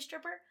been a baby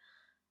stripper,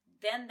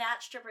 then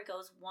that stripper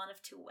goes one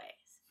of two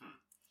ways.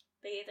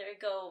 They either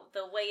go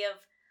the way of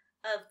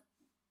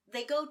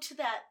they go to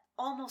that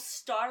almost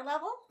star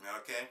level.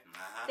 Okay.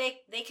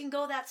 They can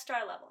go that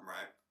star level.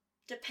 Right.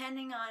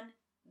 Depending on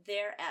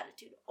their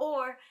attitude.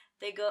 Or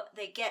they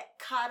get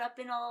caught up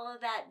in all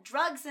of that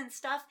drugs and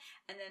stuff,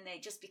 and then they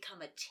just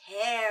become a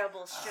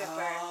terrible stripper.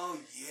 Oh,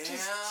 yeah.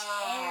 Just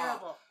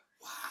terrible.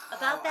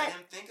 Wow. I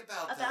didn't think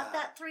about that. About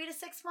that 3 to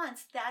 6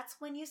 months,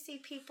 that's when you see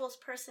people's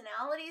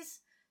personalities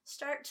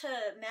start to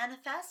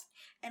manifest,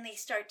 and they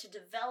start to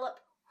develop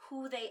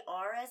who they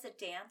are as a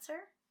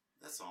dancer.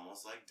 That's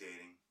almost like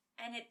dating.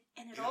 And it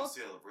you don't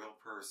see a real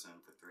person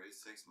for 3 to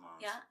 6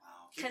 months. Yeah.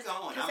 Wow. Keep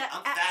going.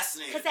 I'm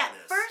fascinated by this. Because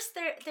at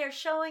first they're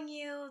showing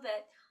you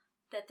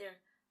that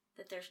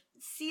they're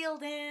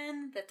sealed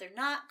in, that they're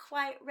not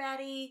quite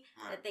ready,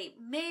 that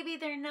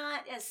they're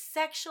not as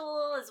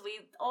sexual as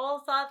we all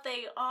thought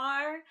they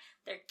are.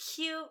 They're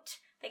cute.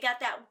 They got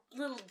that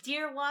little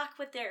deer walk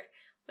with their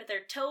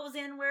toes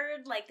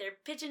inward, like they're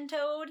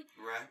pigeon-toed.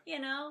 Right.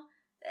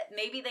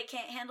 Maybe they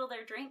can't handle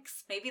their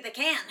drinks. Maybe they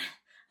can.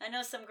 I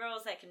know some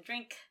girls that can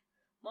drink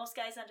most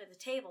guys under the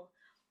table.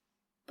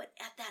 But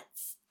at that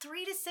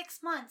 3 to 6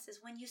 months is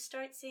when you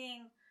start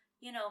seeing,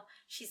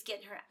 she's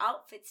getting her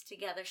outfits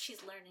together.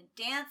 She's learning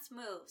dance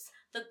moves.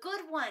 The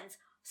good ones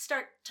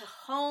start to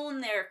hone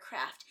their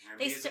craft.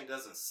 Their music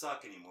doesn't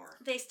suck anymore.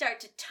 They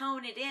start to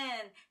tone it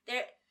in.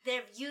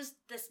 They've used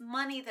this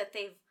money that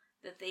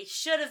they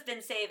should have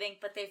been saving,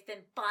 but they've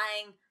been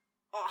buying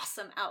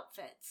awesome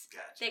outfits.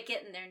 Gotcha. They're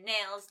getting their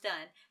nails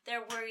done.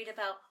 They're worried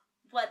about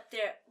what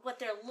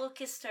their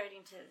look is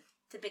starting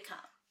to become.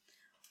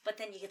 But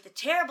then you get the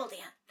terrible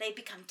dance. They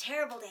become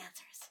terrible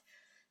dancers.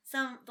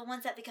 The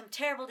ones that become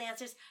terrible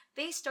dancers,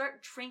 they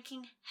start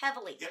drinking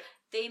heavily. Yep.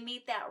 They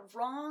meet that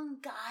wrong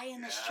guy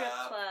in the strip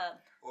club.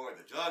 Or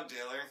the drug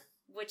dealer.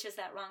 Which is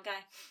that wrong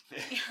guy?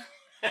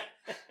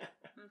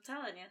 I'm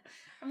telling you.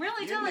 I'm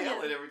really telling you. You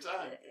nail it every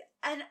time.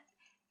 And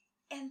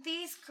And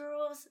these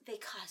girls, they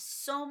cause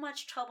so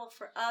much trouble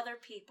for other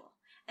people.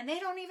 And they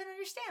don't even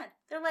understand.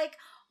 They're like,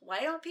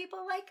 why don't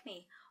people like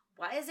me?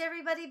 Why is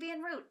everybody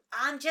being rude?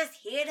 I'm just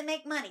here to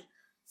make money.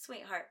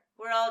 Sweetheart,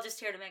 we're all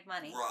just here to make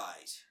money.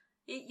 Right.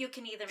 You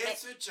can either make...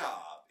 It's a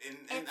job. And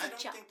I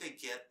don't think they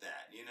get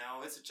that,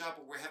 It's a job,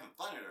 but we're having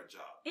fun at our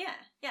job. Yeah.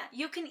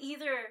 You can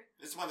either...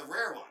 It's one of the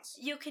rare ones.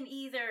 You can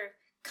either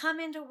come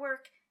into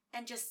work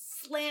and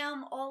just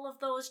slam all of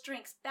those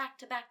drinks back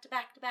to back to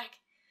back to back.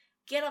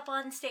 Get up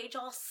on stage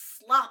all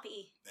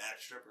sloppy. Bad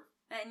stripper.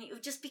 And you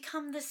just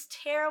become this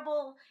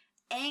terrible,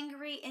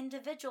 angry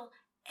individual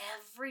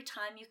every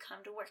time you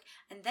come to work.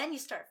 And then you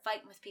start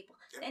fighting with people.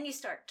 Yep. Then you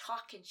start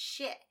talking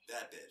shit.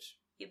 That bitch.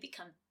 You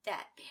become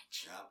that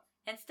bitch. Yep.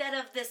 Instead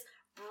of this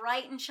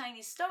bright and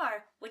shiny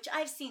star, which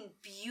I've seen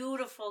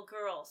beautiful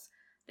girls.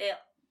 They're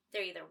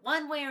either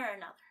one way or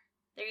another.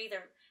 They're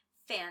either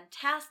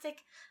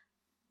fantastic,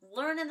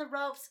 learning the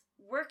ropes,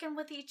 working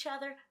with each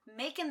other,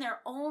 making their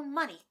own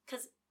money.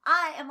 Because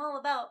I am all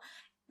about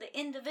the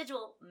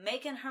individual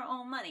making her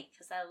own money.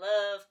 Because I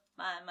love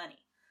my money.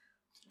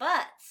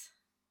 But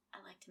I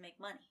like to make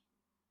money.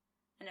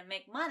 And to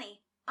make money,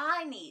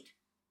 I need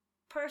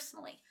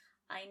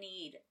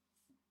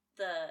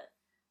the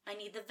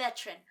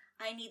veteran.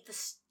 I need the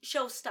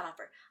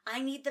showstopper.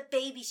 I need the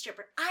baby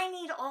stripper. I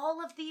need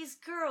all of these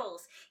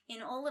girls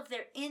in all of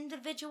their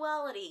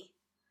individuality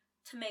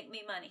to make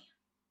me money.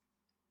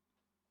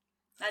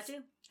 I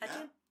do.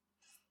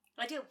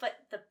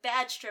 But the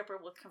bad stripper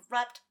will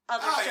corrupt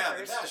other strippers. Oh,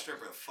 yeah, the bad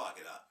stripper will fuck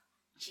it up.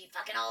 She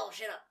fucking all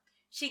shit up.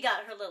 She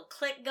got her little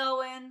clique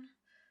going.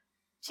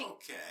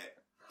 Okay.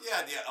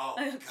 Yeah. Oh,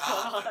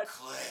 God, the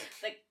clique.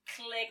 The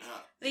clique.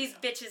 These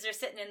bitches are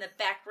sitting in the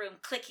back room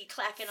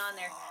clicky-clacking on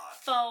their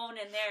phone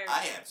and they're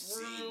I have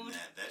seen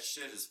that. That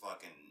shit is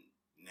fucking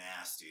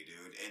nasty,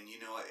 dude. And you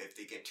know what? If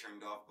they get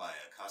turned off by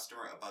a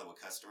customer, by the way,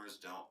 customers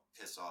don't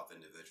piss off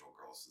individual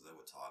girls, so they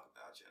would talk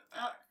about you in the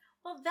back.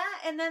 Well,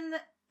 that, and then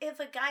if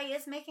a guy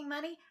is making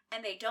money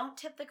and they don't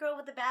tip the girl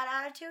with the bad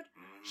attitude,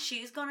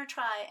 she's going to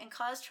try and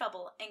cause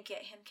trouble and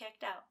get him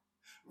kicked out.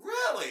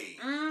 Really?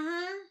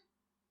 Mm-hmm.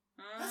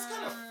 That's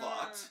kind of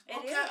fucked.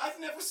 Okay, I've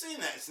never seen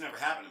that. It's never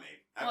happened to me.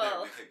 I've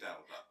never been kicked out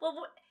with that.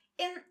 Well,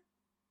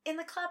 in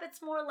the club,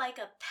 it's more like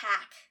a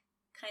pack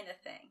kind of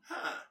thing.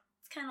 Huh.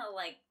 It's kind of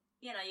like,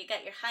 you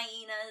got your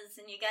hyenas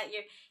and you got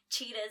your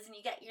cheetahs and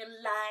you got your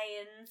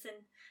lions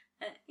and,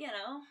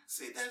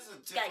 See, that's a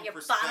different got your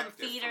perspective bottom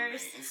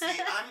feeders. For me. And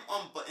see, I'm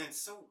on, and it's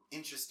so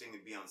interesting to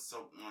be on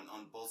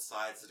both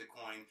sides of the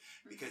coin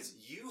because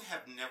you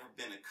have never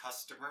been a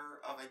customer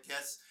of, I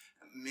guess,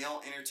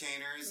 male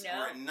entertainers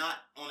or not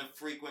on a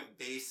frequent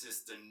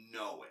basis to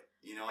know it.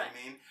 You know what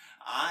I mean?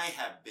 I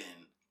have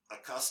been a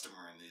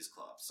customer in these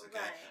clubs. Okay,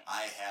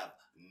 I have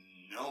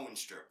known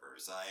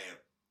strippers. I have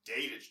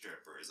dated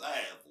strippers. I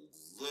have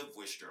lived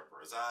with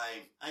strippers.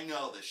 I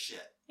know the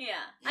shit.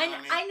 Yeah,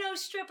 I know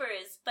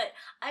strippers, but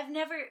I've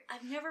never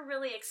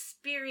really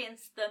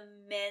experienced the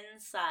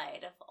men's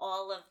side of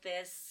all of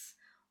this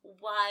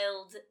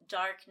wild,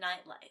 dark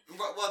nightlife.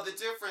 Well, the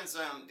difference,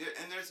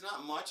 and there's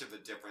not much of a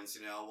difference,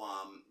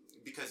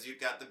 because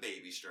you've got the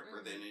baby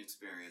stripper, the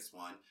inexperienced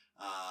one.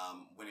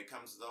 When it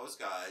comes to those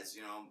guys,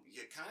 you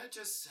kind of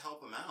just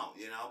help them out,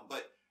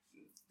 but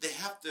they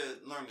have to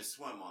learn to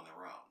swim on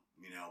their own.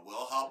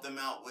 We'll help them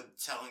out with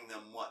telling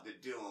them what to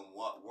do and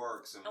what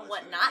works and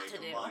what not to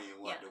do, money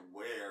and what to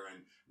wear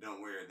and don't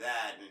wear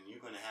that, and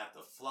you're going to have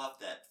to fluff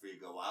that before you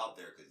go out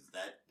there because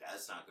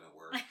that's not going to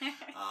work.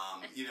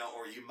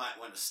 Or you might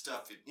want to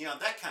stuff it,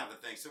 that kind of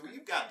thing. So when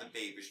you've got the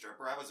baby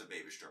stripper, I was a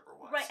baby stripper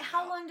once. Right.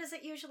 How long does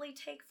it usually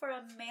take for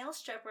a male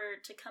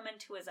stripper to come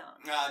into his own?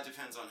 It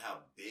depends on how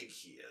big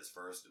he is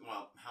first.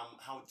 Well,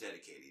 how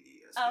dedicated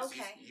he is.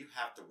 Okay. You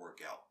have to work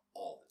out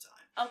all the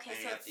time. Okay.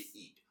 And you have to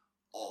eat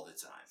all the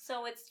time.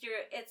 So it's your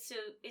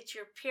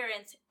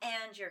appearance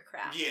and your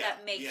craft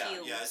that make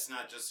you. Yeah, it's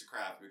not just a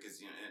craft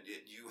because you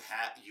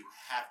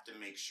have to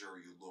make sure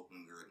you're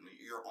looking good.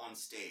 You're on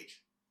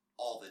stage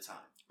all the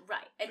time.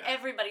 Right, and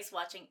everybody's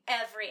watching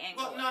every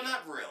angle. Well, no,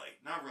 not really,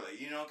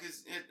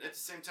 because at the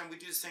same time we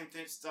do the same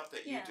stuff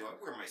that you do.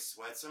 I wear my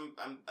sweats.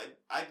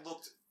 I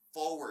looked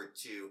forward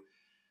to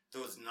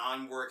those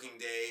non-working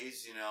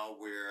days,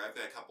 where I've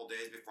got a couple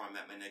days before I'm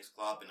at my next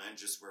club and I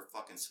just wear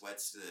fucking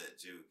sweats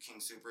to King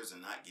Soopers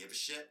and not give a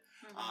shit.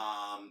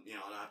 I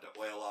don't have to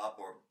oil up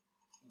or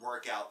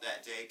work out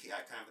that day,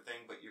 that kind of a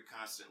thing, but you're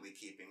constantly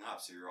keeping up,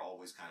 so you're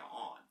always kind of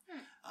on.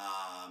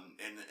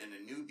 And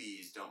the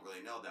newbies don't really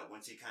know that.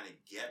 Once you kind of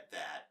get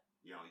that,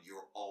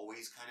 you're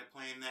always kind of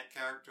playing that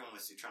character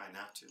unless you try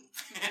not to.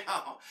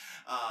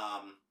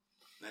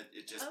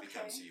 It just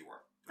becomes who you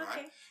are. All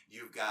right.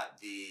 You've got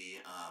the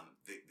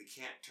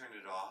can't turn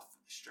it off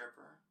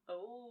stripper.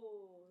 Oh,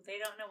 they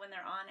don't know when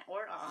they're on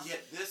or off. Yeah,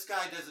 this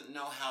guy doesn't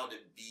know how to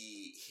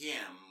be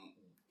him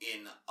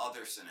in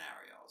other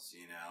scenarios.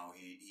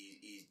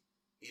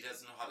 He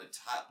doesn't know how to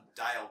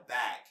dial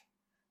back.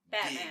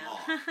 Batman.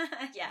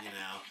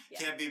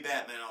 Can't be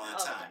Batman all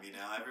the time.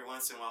 Every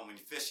once in a while when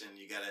you're fishing,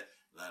 you gotta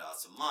let out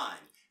some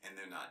line. and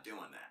they're not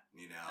doing that.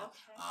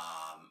 Okay.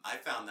 I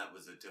found that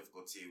was a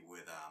difficulty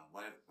with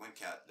one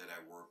cat that I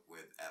worked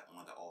with at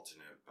one of the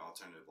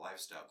alternative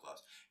lifestyle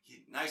clubs.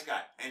 Nice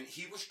guy, and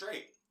he was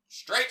straight.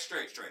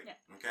 Yeah.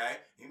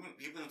 Okay, he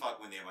wouldn't fuck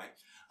with anybody.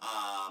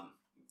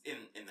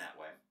 In that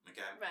way.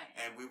 Okay. Right.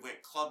 And we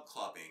went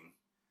clubbing,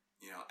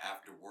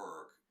 after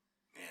work,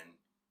 and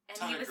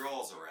ton of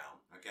girls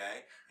around.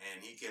 Okay,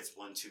 and he gets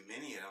one too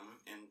many of them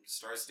and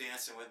starts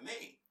dancing with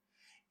me,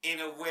 in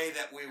a way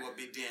that we would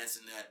be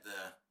dancing at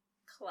the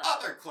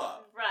other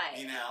club. Right.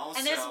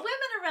 And there's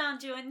women around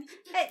doing.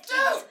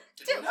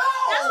 Dude,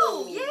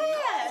 no.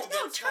 Yeah.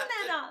 No, turn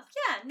that off.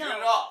 Yeah. No.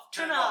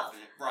 Turn it off.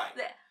 Right.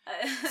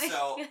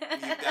 So you've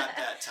got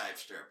that type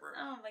stripper.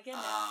 Oh my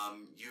goodness.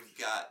 You've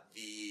got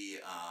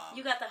the.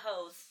 You got the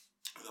hose.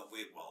 The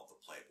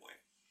Playboy.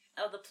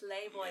 Oh, the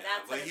Playboy. Yeah,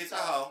 That's but what he's a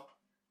hoe.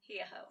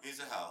 He's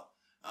a hoe.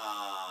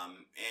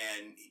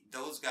 And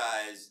those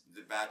guys,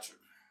 the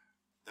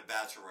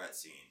bachelorette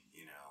scene,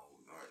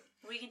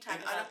 we can talk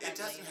about that. It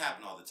doesn't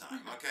happen all the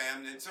time, okay?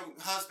 So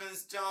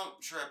husbands,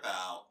 don't trip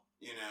out.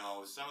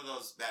 Some of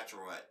those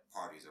bachelorette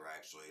parties are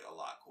actually a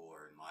lot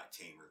cooler and a lot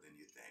tamer than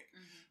you think.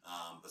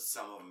 Mm-hmm. But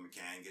some of them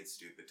can get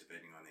stupid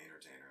depending on the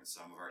entertainer. And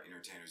some of our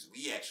entertainers,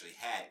 we actually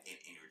had an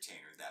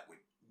entertainer that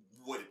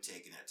would have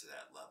taken it to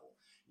that level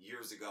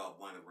years ago.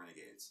 One of the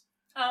Renegades.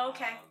 Oh,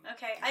 okay.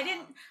 I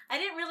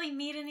didn't really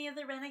meet any of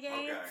the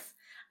Renegades. Okay.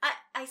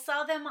 I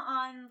saw them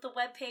on the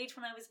webpage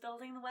when I was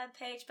building the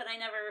webpage, but I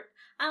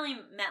only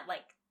met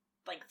like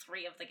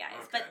 3 of the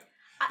guys. Okay.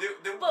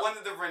 But one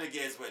of the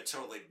Renegades would have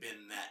totally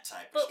been that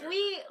type of stripper.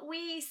 But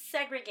we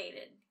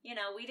segregated.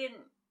 We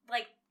didn't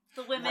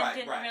the women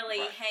didn't really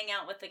hang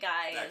out with the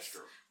guys. That's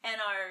true.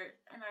 And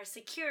our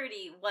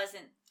security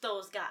wasn't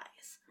those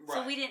guys. Right.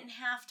 So we didn't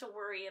have to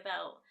worry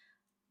about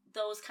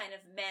those kind of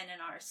men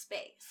in our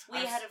space.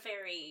 We had a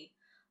very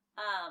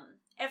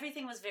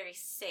everything was very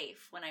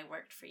safe when I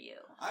worked for you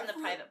in the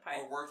private part.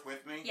 Or worked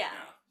with me? Yeah,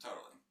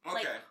 totally.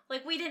 Okay.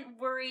 Like we didn't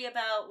worry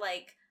about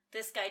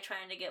this guy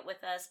trying to get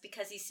with us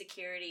because he's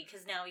security,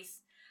 because now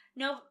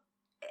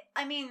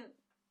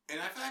and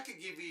if I could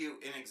give you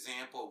an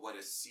example of what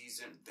a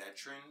seasoned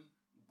veteran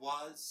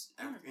was,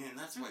 and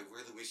that's why I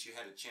really wish you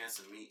had a chance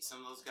to meet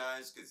some of those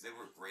guys, because they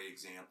were great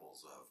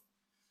examples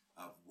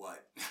of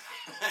what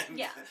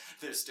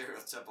they're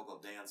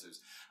stereotypical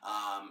dancers.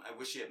 I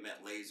wish you had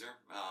met Laser,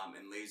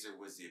 and Laser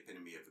was the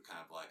epitome of the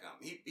kind of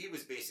he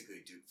was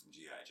basically Duke from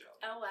G.I. Joe.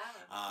 Oh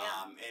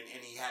wow.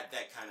 And he had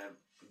that kind of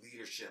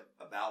leadership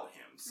about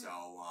him. So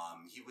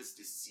he was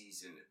the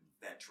seasoned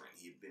veteran.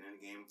 He'd been in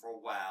the game for a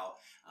while.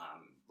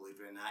 Believe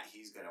it or not,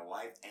 he's got a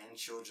wife and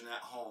children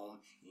at home.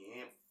 He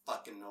ain't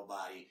fucking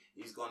nobody.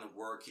 He's going to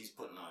work. He's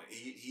putting on.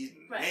 He's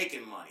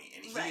making money,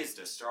 and he is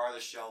the star of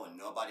the show, and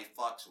nobody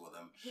fucks with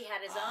him. He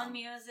had his own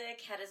music,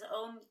 had his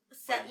own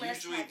set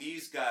list. Usually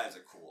these guys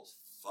are cool as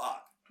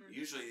fuck.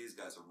 Usually these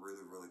guys are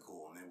really, really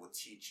cool, and they will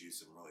teach you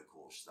some really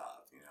cool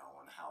stuff,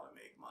 on how to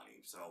make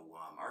money. So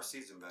our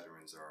seasoned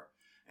veterans are,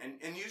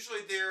 and usually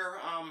they're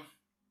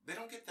they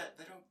don't get that.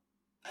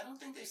 I don't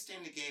think they stay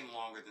in the game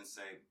longer than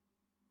say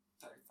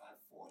 35,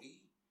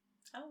 40.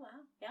 Oh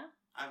wow, yeah.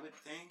 I would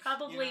think.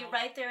 Probably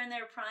right there in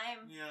their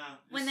prime. Yeah.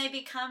 When they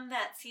become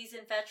that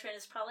seasoned veteran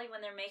is probably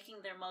when they're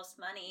making their most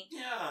money.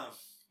 Yeah.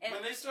 And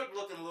when they start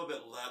looking a little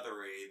bit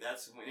leathery,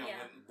 that's when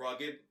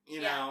rugged,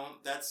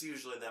 that's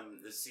usually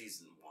the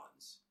seasoned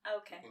ones.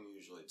 Okay. You can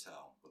usually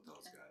tell with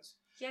those guys.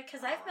 Yeah,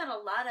 because I've met a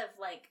lot of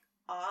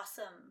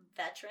awesome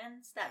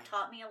veterans that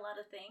taught me a lot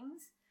of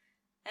things,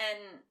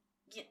 and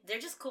they're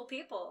just cool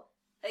people.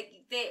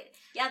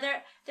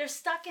 They're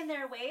stuck in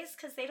their ways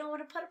because they don't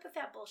want to put up with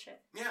that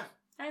bullshit. Yeah.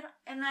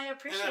 I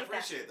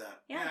appreciate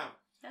that. Yeah.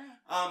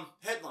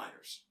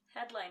 Headliners.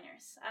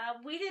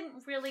 We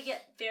didn't really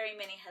get very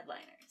many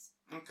headliners.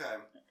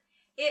 Okay.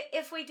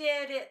 If we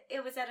did,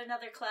 it was at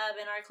another club,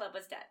 and our club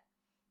was dead.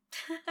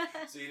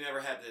 So you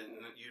never had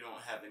you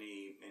don't have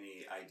any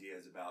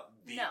ideas about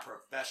the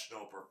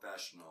professional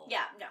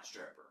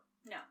stripper?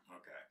 No.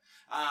 Okay.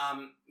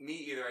 Me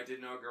either. I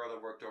did know a girl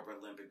that worked over at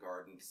Olympic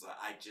Gardens.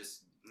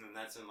 And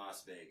that's in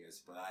Las Vegas,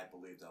 but I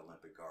believe the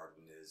Olympic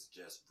Garden is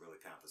just really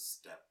kind of a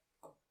step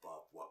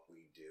above what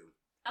we do.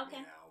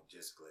 Okay.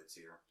 Just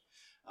glitzier.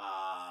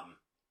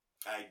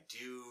 I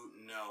do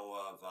know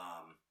of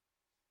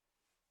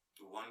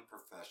one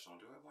professional.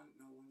 Do I know one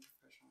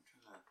professional?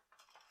 I'm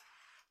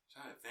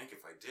trying to think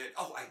if I did.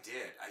 Oh, I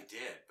did.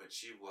 But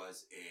she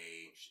was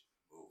I'm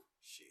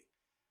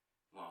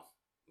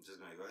just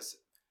going to go.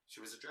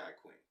 She was a drag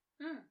queen.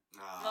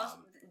 Most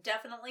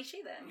definitely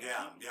she then.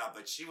 Yeah,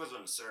 but she was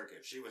on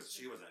circuit. She was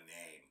a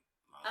name.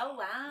 Oh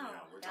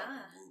wow! We're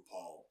talking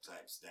RuPaul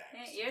type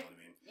stacks. You know what I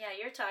mean? Yeah,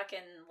 you're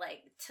talking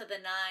to the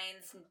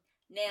nines,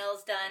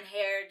 nails done,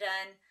 hair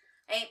done.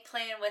 Ain't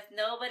playing with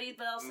nobody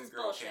else's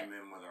bullshit. Girl came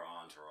in with her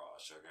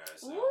entourage, okay?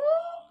 So,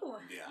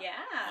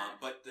 yeah.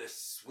 But the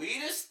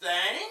sweetest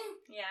thing?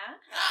 Yeah.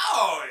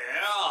 Oh,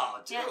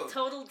 yeah. Dude,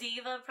 total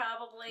diva,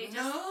 probably.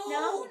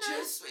 No,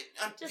 just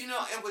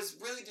it was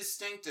really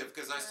distinctive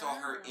because I saw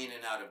her in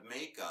and out of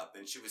makeup,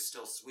 and she was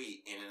still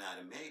sweet in and out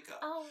of makeup.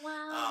 Oh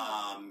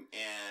wow!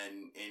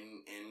 And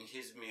in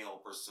his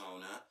male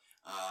persona,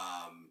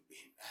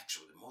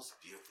 actually the most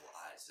beautiful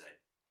eyes I'd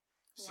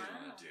seen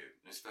on a dude,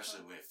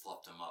 especially when he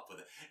fluffed him up with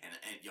it. And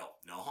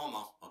no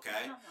homo,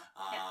 okay? No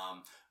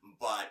homo.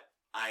 But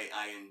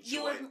I enjoyed.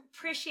 You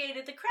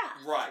appreciated the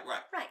craft, right?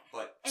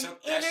 But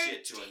took that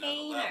shit to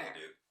another level,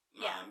 dude.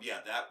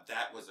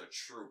 That was a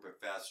true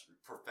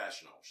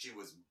professional. She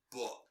was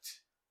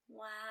booked.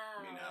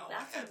 Wow,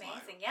 that's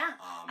amazing. Yeah,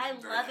 I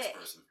love it.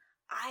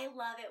 I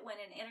love it when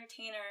an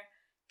entertainer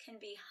can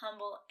be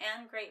humble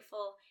and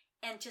grateful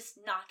and just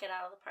knock it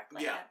out of the park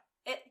like that.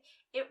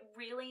 It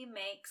really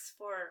makes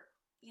for,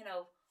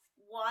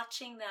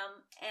 watching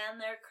them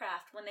and their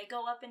craft when they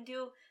go up and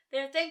do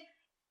their thing.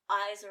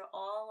 Eyes are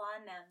all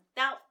on them.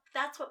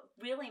 That's what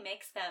really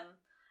makes them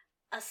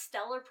a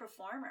stellar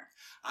performer.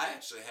 I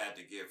actually had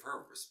to give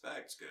her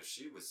respect because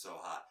she was so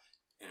hot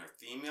in her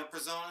female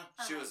persona.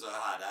 She was so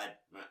hot.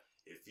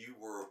 If you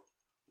were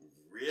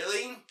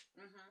really,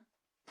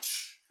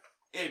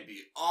 it'd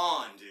be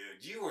on,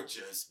 dude. You were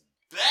just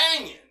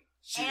banging.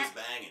 She was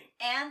banging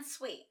and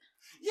sweet.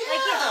 Yeah, you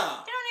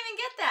don't even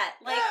get that.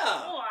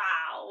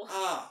 Wow.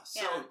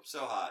 So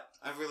hot.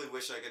 I really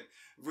wish I could.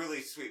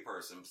 Really sweet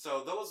person.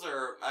 So those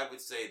are, I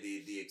would say,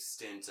 the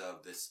extent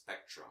of the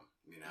spectrum,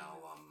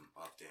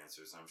 of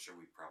dancers. I'm sure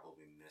we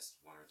probably missed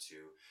one or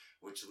two,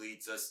 which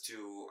leads us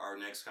to our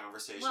next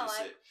conversation. Well,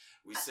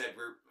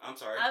 I'm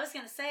sorry. I was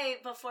going to say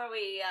before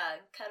we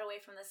cut away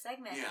from the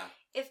segment,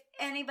 if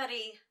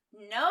anybody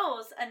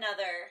knows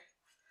another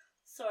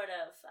sort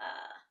of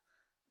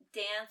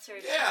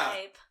dancer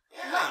type,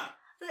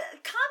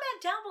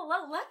 comment down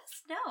below. Let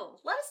us know.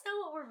 Let us know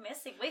what we're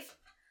missing.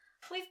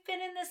 We've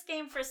been in this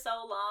game for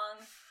so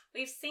long.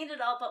 We've seen it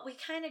all, but we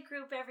kind of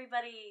group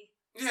everybody.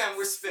 Yeah, and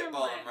we're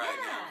spitballing right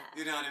now.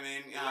 You know what I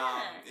mean?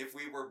 If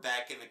we were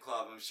back in the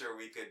club, I'm sure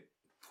we could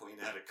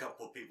point out a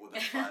couple people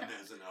that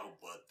partners and know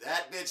what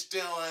that bitch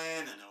doing.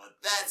 I know what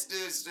that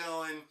dude's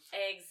doing.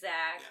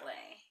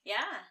 Exactly.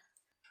 Yeah.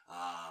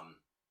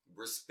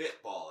 We're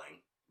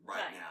spitballing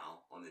right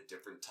now on the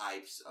different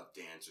types of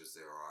dancers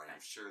there are. And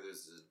I'm sure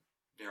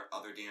there are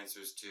other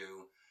dancers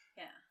too.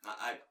 Yeah,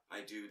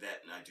 I do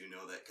that, and I do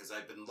know that because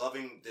I've been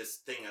loving this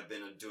thing I've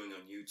been doing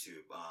on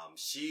YouTube.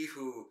 She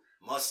Who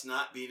Must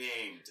Not Be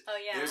Named. Oh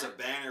yeah, there's a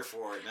banner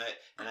for it,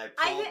 and I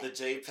pulled the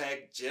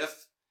JPEG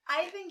GIF.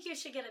 I think you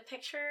should get a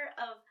picture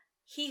of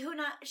He Who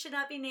Should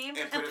Not Be Named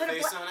and put a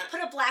face on it.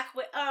 Put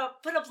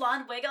a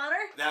blonde wig on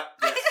her. That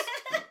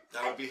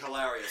would be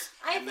hilarious,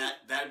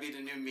 that'd be the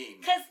new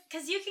meme.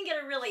 Because you can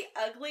get a really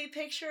ugly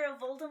picture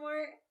of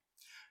Voldemort.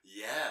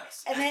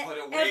 Yes, and put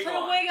a wig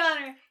on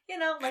her.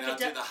 And I'll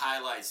do the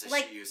highlights that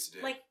she used to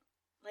do.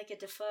 Like a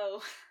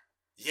Defoe.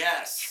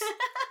 Yes,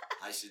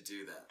 I should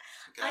do that.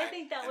 Okay? I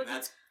think that would be...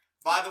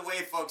 By the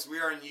way, folks, we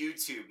are on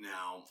YouTube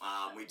now.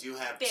 We do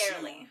have 2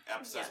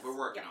 episodes. Yes. We're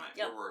working on it.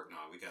 Yep. We're working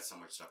on it. We got so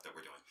much stuff that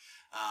we're doing.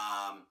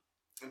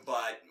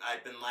 But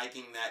I've been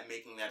liking that,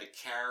 making that a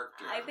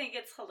character. I think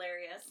it's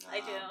hilarious.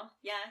 I do.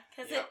 Yeah,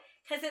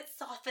 because it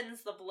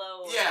softens the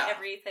blow of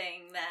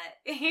everything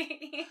that...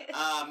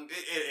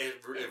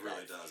 it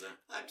really does.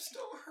 I'm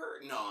still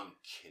hurt. No, I'm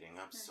kidding.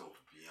 I'm so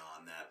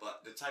beyond that.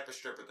 But the type of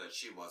stripper that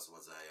she was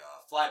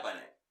a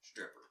fly-by-night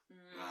stripper.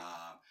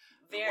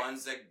 The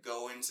ones that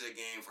go into the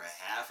game for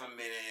half a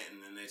minute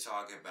and then they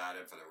talk about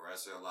it for the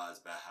rest of their lives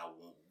about how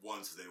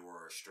once they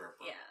were a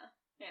stripper. Yeah.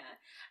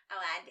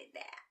 Oh, I did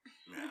that.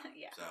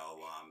 Yeah. So,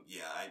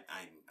 I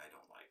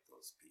don't like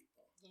those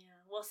people. Yeah.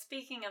 Well,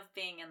 speaking of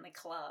being in the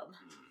club,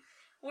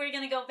 we're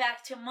going to go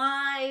back to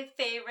my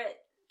favorite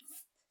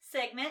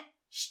segment,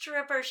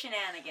 Stripper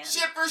Shenanigans.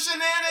 Stripper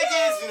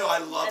Shenanigans! Woo! I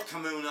love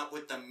coming up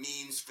with the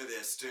memes for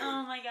this, too.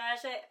 Oh, my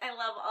gosh. I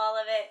love all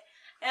of it.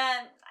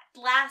 And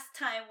last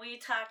time we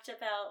talked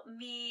about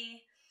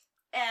me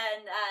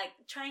and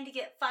trying to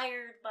get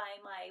fired by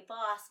my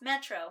boss,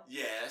 Metro.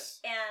 Yes.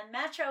 And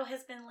Metro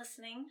has been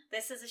listening.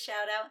 This is a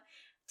shout out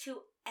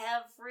to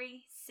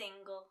every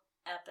single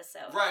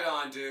episode. Right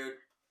on, dude.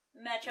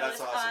 Metro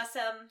is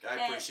awesome.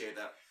 I appreciate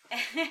that.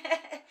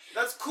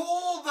 That's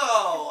cool,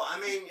 though. I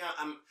mean,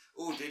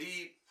 did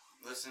he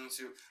listen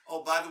to...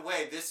 Oh, by the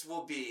way, this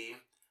will be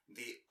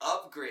the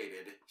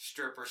upgraded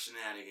Stripper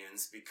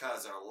Shenanigans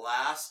because our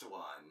last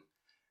one...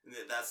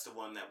 That's the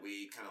one that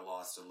we kind of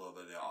lost a little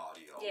bit of the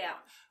audio. Yeah.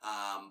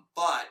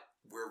 But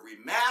we're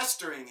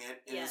remastering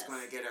it, and it's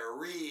going to get a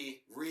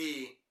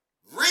re-release,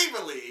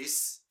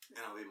 and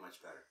it'll be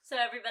much better. So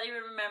everybody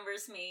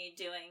remembers me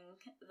doing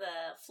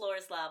the Floor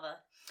is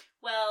Lava.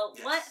 Well,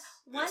 one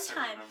time...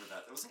 I remember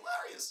that. It was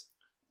hilarious.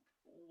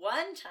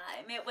 One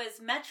time, it was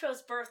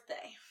Metro's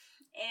birthday,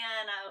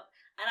 and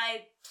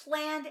I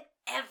planned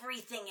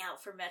everything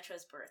out for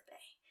Metro's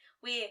birthday.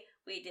 We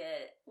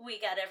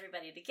got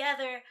everybody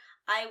together.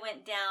 I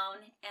went down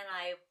and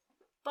I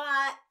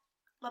bought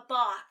a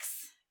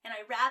box and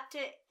I wrapped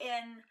it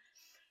in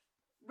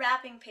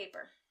wrapping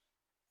paper.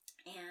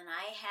 And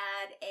I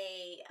had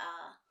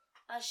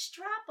a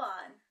strap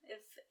on. If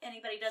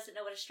anybody doesn't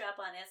know what a strap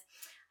on is,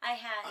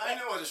 I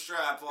know what a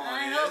strap on is.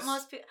 I hope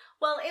most people.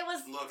 Well, it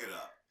was. Look it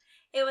up.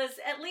 It was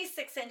at least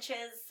 6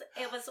 inches.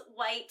 It was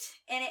white,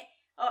 and it.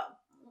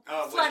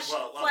 Of course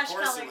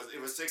colored. It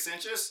was 6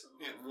 inches.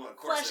 Yeah, well, of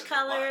course flesh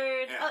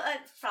colored. Yeah.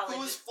 Probably.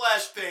 Who's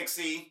Flesh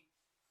Pixie?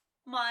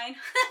 Mine.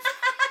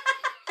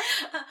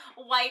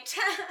 White.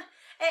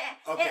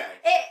 Okay.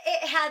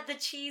 It had the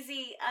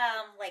cheesy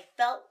like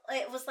belt.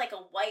 It was like a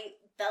white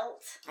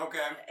belt. Okay.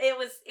 It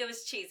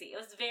was cheesy. It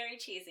was very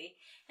cheesy.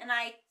 And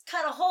I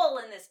cut a hole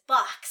in this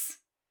box.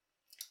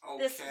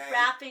 Okay. This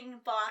wrapping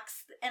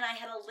box, and I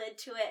had a lid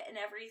to it and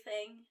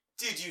everything.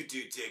 Did you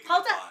do dig in the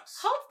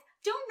box?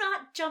 Do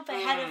not jump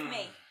ahead of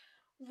me.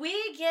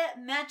 We get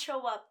Metro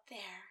up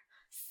there,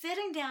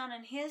 sitting down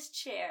in his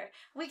chair.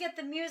 We get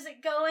the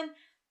music going.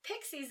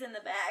 Pixie's in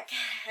the back,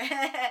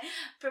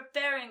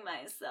 preparing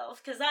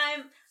myself, because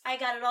I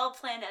got it all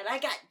planned out. I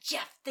got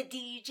Jeff the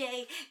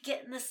DJ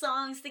getting the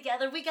songs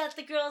together. We got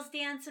the girls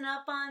dancing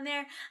up on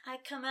there. I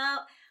come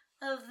out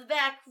of the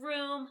back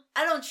room.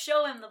 I don't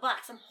show him the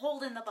box. I'm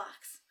holding the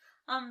box.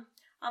 I'm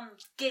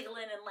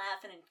giggling and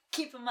laughing and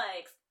keeping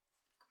my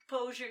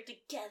composure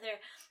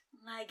together.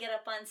 I get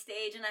up on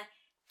stage and I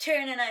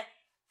turn and I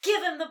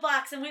give him the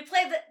box and we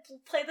play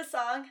the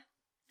song.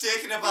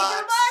 Dick in a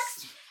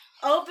box.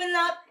 Open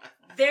up.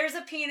 There's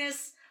a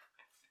penis.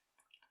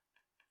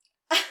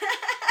 and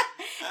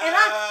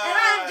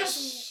I'm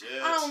just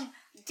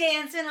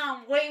dancing.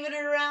 I'm waving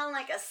it around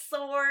like a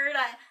sword.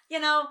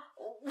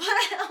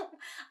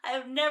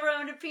 I've never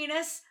owned a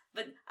penis,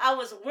 but I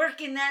was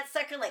working that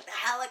sucker like the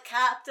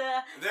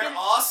helicopter. They're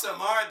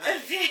awesome, aren't they?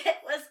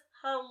 It was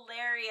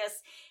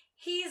hilarious.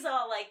 He's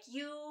all like,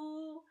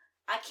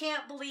 I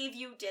can't believe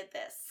you did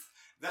this.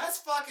 That's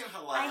fucking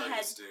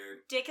hilarious,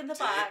 dude. Dick in the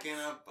box. Dick in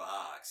a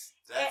box.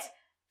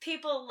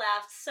 People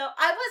laughed. So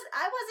I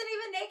wasn't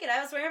even naked.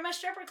 I was wearing my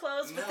stripper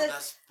clothes.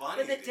 That's funny.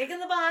 With the dick in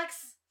the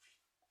box,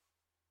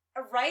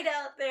 right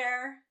out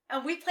there,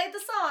 and we played the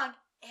song.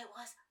 It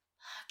was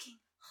fucking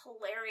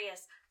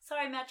hilarious.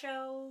 Sorry,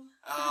 Metro.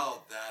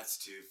 Oh, that's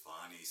too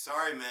funny.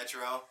 Sorry,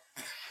 Metro.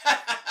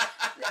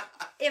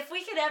 If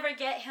we could ever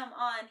get him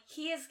on,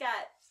 he has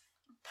got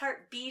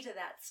part B to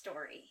that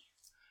story.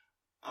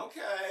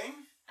 Okay.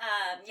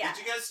 Yeah.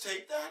 Did you guys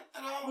tape that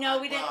at all? No,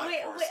 we didn't. Of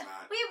course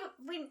not.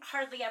 We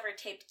hardly ever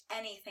taped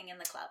anything in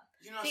the club.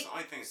 You know, the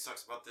only thing that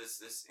sucks about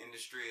this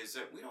industry is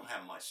that we don't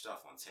have much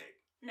stuff on tape.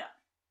 No.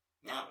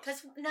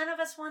 Because none of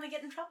us want to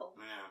get in trouble.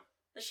 Yeah.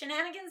 The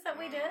shenanigans that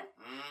we did?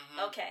 Mm-hmm.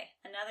 Okay,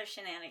 another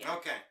shenanigan.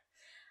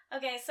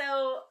 Okay,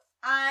 so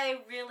I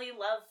really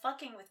love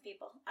fucking with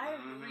people. I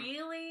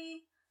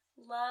really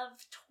love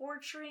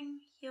torturing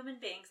human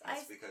beings.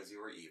 That's because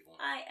you were evil.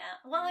 I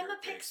am. Well, I'm a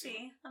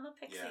pixie. I'm a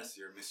pixie. Yes,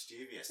 you're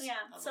mischievous. Yeah,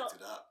 I looked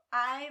it up.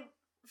 I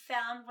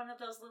found one of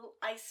those little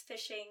ice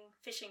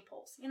fishing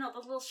poles. You know, the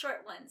little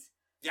short ones.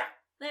 Yeah.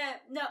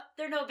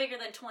 They're no bigger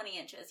than 20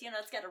 inches. You know,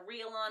 it's got a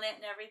reel on it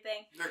and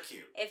everything. They're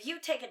cute. If you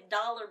take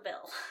 $1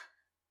 bill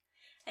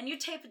and you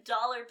tape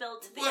 $1 bill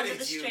to the end of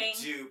the string. What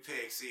did you do,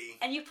 Pixie?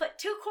 And you put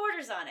 2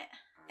 quarters on it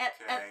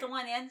at the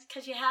one end,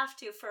 because you have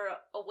to for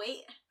a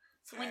weight.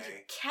 So when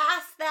you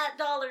cast that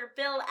 $1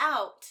 bill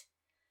out,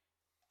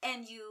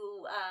 and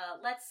you,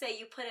 let's say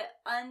you put it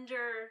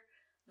under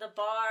the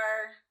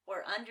bar,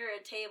 or under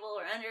a table,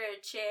 or under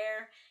a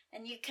chair,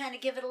 and you kind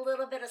of give it a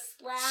little bit of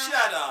slap.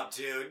 Shut up,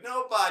 dude.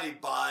 Nobody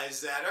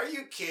buys that. Are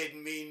you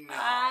kidding me? No.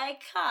 I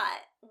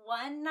caught,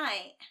 one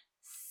night,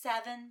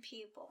 7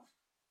 people.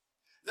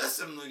 That's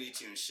some Looney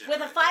Tunes shit.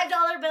 With a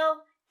 $5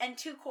 bill and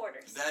 2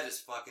 quarters. That is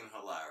fucking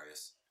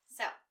hilarious.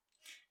 So,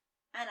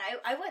 and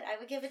I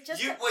would give it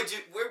just.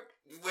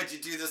 Would you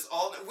do this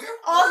all night? Where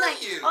all were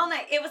night, you? All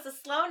night. It was a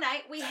slow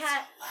night. We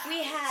had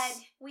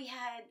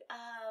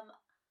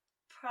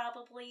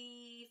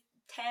probably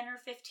 10 or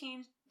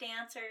 15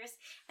 dancers,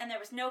 and there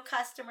was no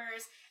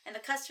customers. And the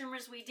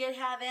customers we did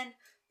have in,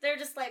 they're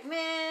just like,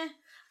 meh. A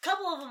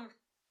couple of them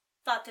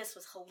thought this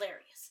was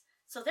hilarious,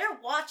 so they're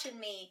watching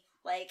me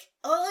like,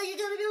 oh, you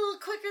gotta be a little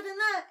quicker than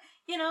that,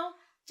 you know.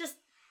 Just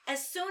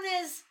as soon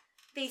as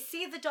they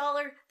see the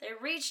 $1, they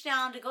reach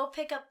down to go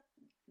pick up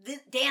the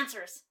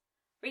dancers.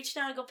 Reach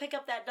down to go pick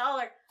up that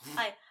 $1.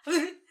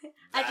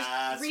 I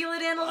just reel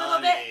it in a little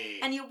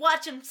bit, and you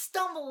watch them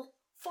stumble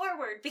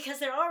forward because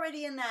they're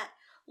already in that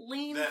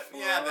lean forward.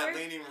 Yeah, that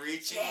leaning,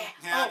 reaching.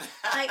 Yeah.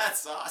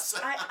 That's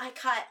awesome. I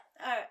caught,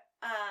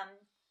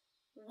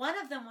 one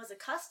of them was a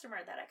customer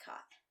that I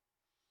caught.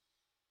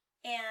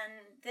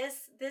 And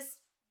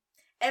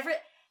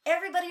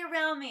everybody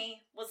around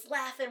me was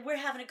laughing. We're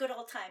having a good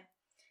old time.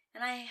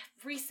 And I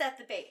reset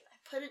the bait. I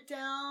put it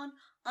down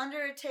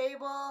under a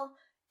table,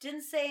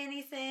 didn't say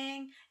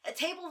anything. A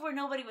table where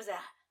nobody was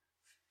at.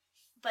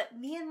 But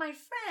me and my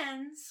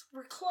friends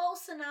were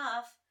close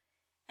enough.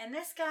 And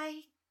this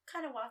guy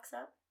kind of walks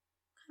up,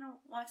 kind of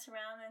walks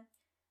around and,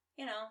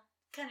 you know,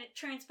 kind of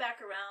turns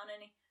back around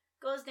and he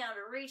goes down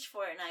to reach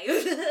for it. And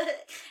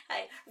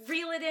I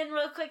reel it in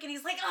real quick and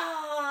he's like,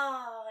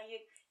 oh,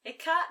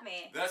 It caught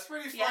me. That's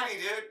pretty funny,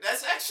 dude.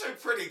 That's actually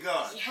pretty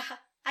good. Yeah.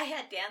 I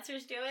had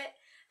dancers do it.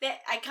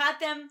 I caught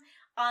them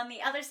on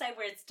the other side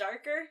where it's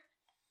darker.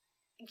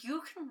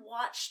 You can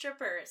watch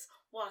strippers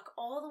walk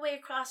all the way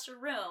across the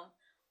room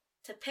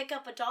to pick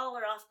up $1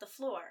 off the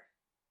floor.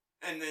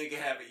 And then you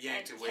can have it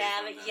yanked away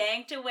from them.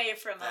 Yanked away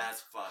from them.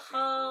 That's fucking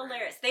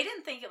hilarious. Great. They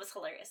didn't think it was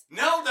hilarious.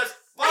 No, that's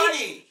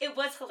funny. It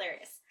was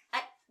hilarious.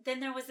 Then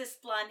there was this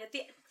blonde at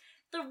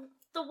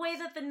the way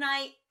that the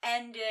night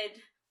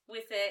ended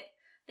with it.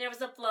 There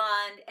was a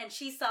blonde, and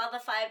she saw the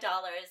 $5,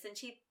 and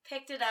she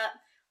picked it up.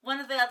 One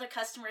of the other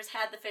customers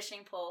had the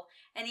fishing pole,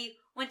 and he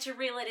went to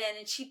reel it in,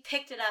 and she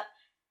picked it up,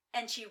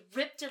 and she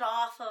ripped it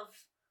off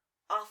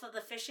of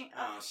the fishing.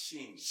 Oh, she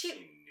knew about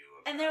it.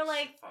 And they're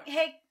like,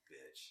 "Hey,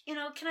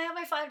 bitch, can I have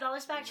my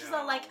 $5 back?" She's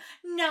all like,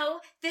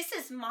 "No, this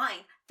is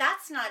mine.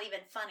 That's not even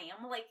funny."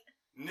 I'm like,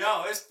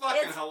 "No, it's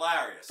fucking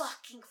hilarious.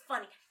 Fucking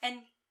funny."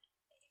 And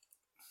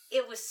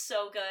it was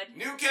so good.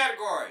 New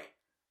category.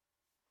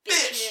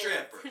 Bitch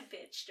stripper.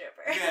 Bitch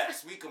stripper.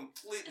 Yes, we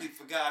completely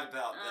forgot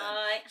about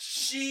that.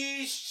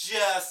 She's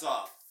just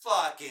a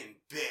fucking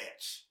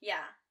bitch.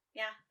 Yeah.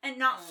 And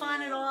not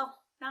fun at all.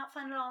 Not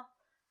fun at all.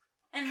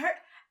 And her,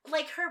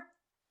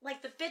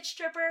 the bitch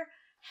stripper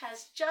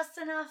has just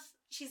enough.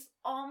 She's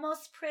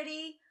almost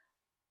pretty,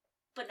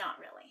 but not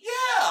really.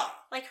 Yeah.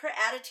 Like, her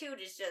attitude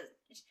is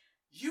just...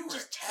 You were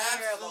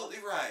absolutely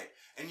right.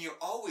 And you're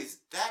always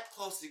that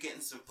close to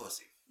getting some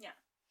pussy. Yeah.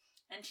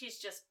 And she's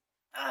just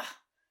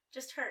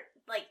her,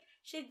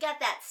 she's got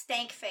that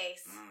stank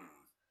face.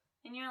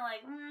 And you're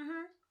like,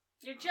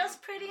 you're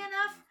just pretty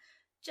enough.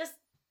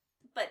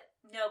 But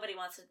nobody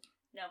wants to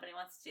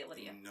deal with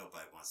you.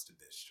 Nobody wants to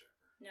bitch stripper.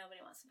 Nobody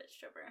wants to bitch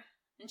stripper.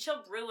 And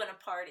she'll ruin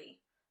a party.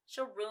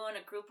 She'll ruin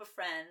a group of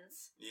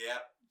friends.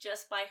 Yep.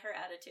 Just by her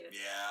attitude.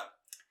 Yeah.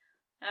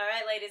 All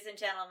right, ladies and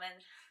gentlemen.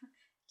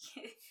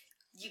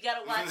 You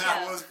gotta watch out.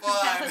 That was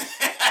fun.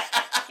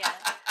 Yeah.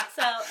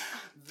 So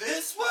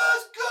this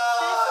was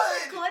good. This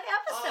was a good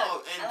episode.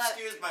 Oh, and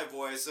excuse my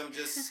voice.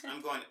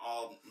 I'm going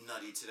all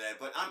nutty today,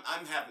 but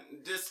I'm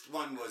having, this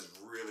one was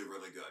really,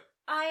 really good.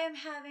 I am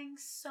having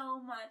so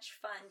much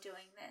fun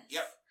doing this.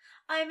 Yep.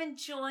 I'm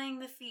enjoying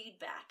the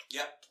feedback.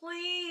 Yep.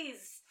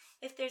 Please,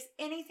 if there's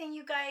anything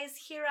you guys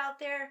hear out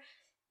there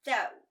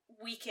that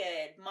we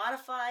could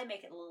modify,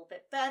 make it a little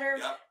bit better,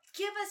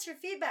 give us your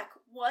feedback.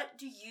 What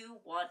do you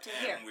want to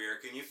hear? And where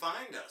can you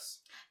find us?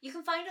 You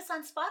can find us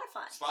on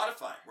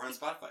Spotify. We're on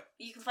Spotify.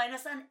 You can find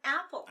us on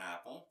Apple.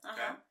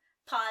 Okay.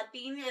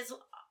 Podbean is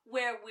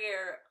where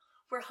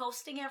we're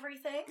hosting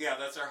everything. Yeah,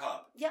 that's our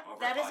hub. Yep,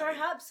 that is our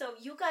hub. So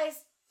you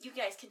guys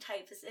can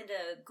type this into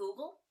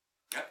Google.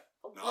 Yep.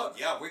 Oh,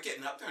 yeah, we're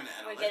getting up there in the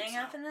analytics. We're getting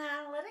up in the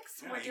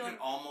analytics. Yeah, you can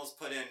almost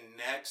put in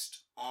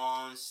next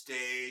on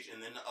stage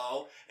and then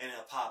O, and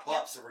it'll pop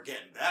up, so we're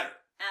getting better.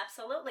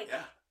 Absolutely.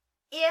 Yeah.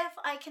 If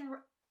I can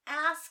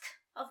ask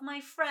of my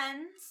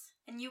friends,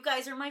 and you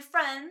guys are my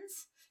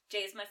friends,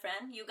 Jay's my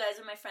friend, you guys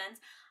are my friends,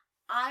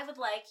 I would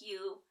like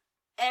you,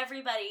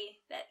 everybody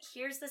that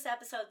hears this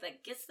episode,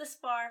 that gets this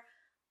far,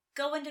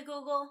 go into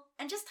Google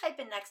and just type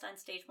in Next on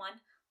Stage 1.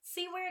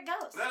 See where it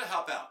goes. That'll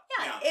help out.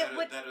 Yeah,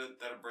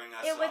 that'll bring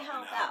us up in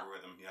help the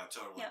algorithm. Yeah,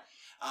 totally. Yeah.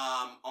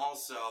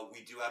 Also,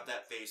 we do have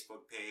that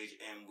Facebook page,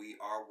 and we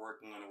are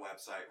working on a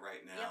website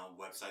right now.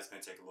 Yep. Website's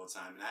going to take a little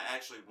time, and I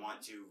actually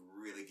want to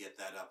really get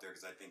that up there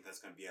because I think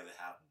that's going to be able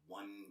to have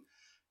one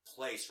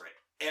place for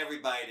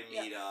everybody to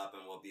meet up,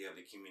 and we'll be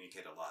able to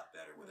communicate a lot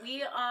better with it.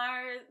 We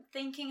are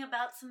thinking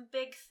about some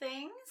big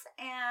things,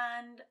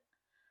 and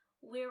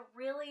we're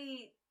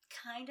really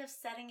kind of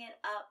setting it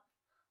up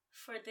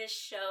for this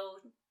show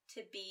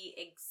to be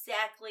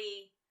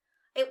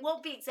it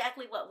won't be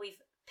exactly what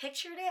we've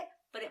pictured it,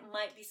 but it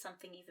might be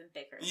something even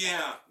bigger.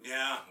 Yeah.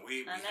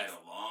 We had a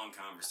long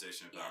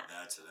conversation about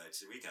that today.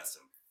 So we got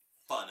some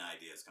fun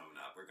ideas coming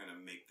up. We're going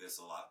to make this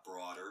a lot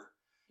broader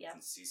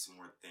and see some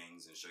more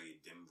things and show you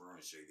Denver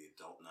and show you the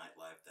adult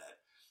nightlife that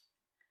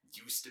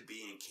used to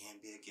be and can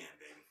be again,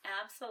 baby.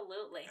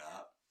 Absolutely.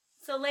 Yep.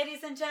 So,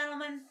 ladies and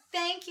gentlemen,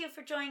 thank you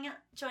for joining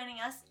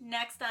us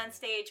next on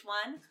Stage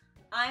 1.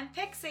 I'm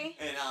Pixie.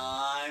 And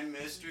I'm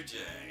Mr. J.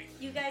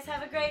 You guys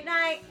have a great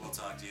night. We'll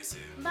talk to you soon.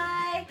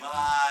 Bye.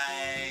 Bye.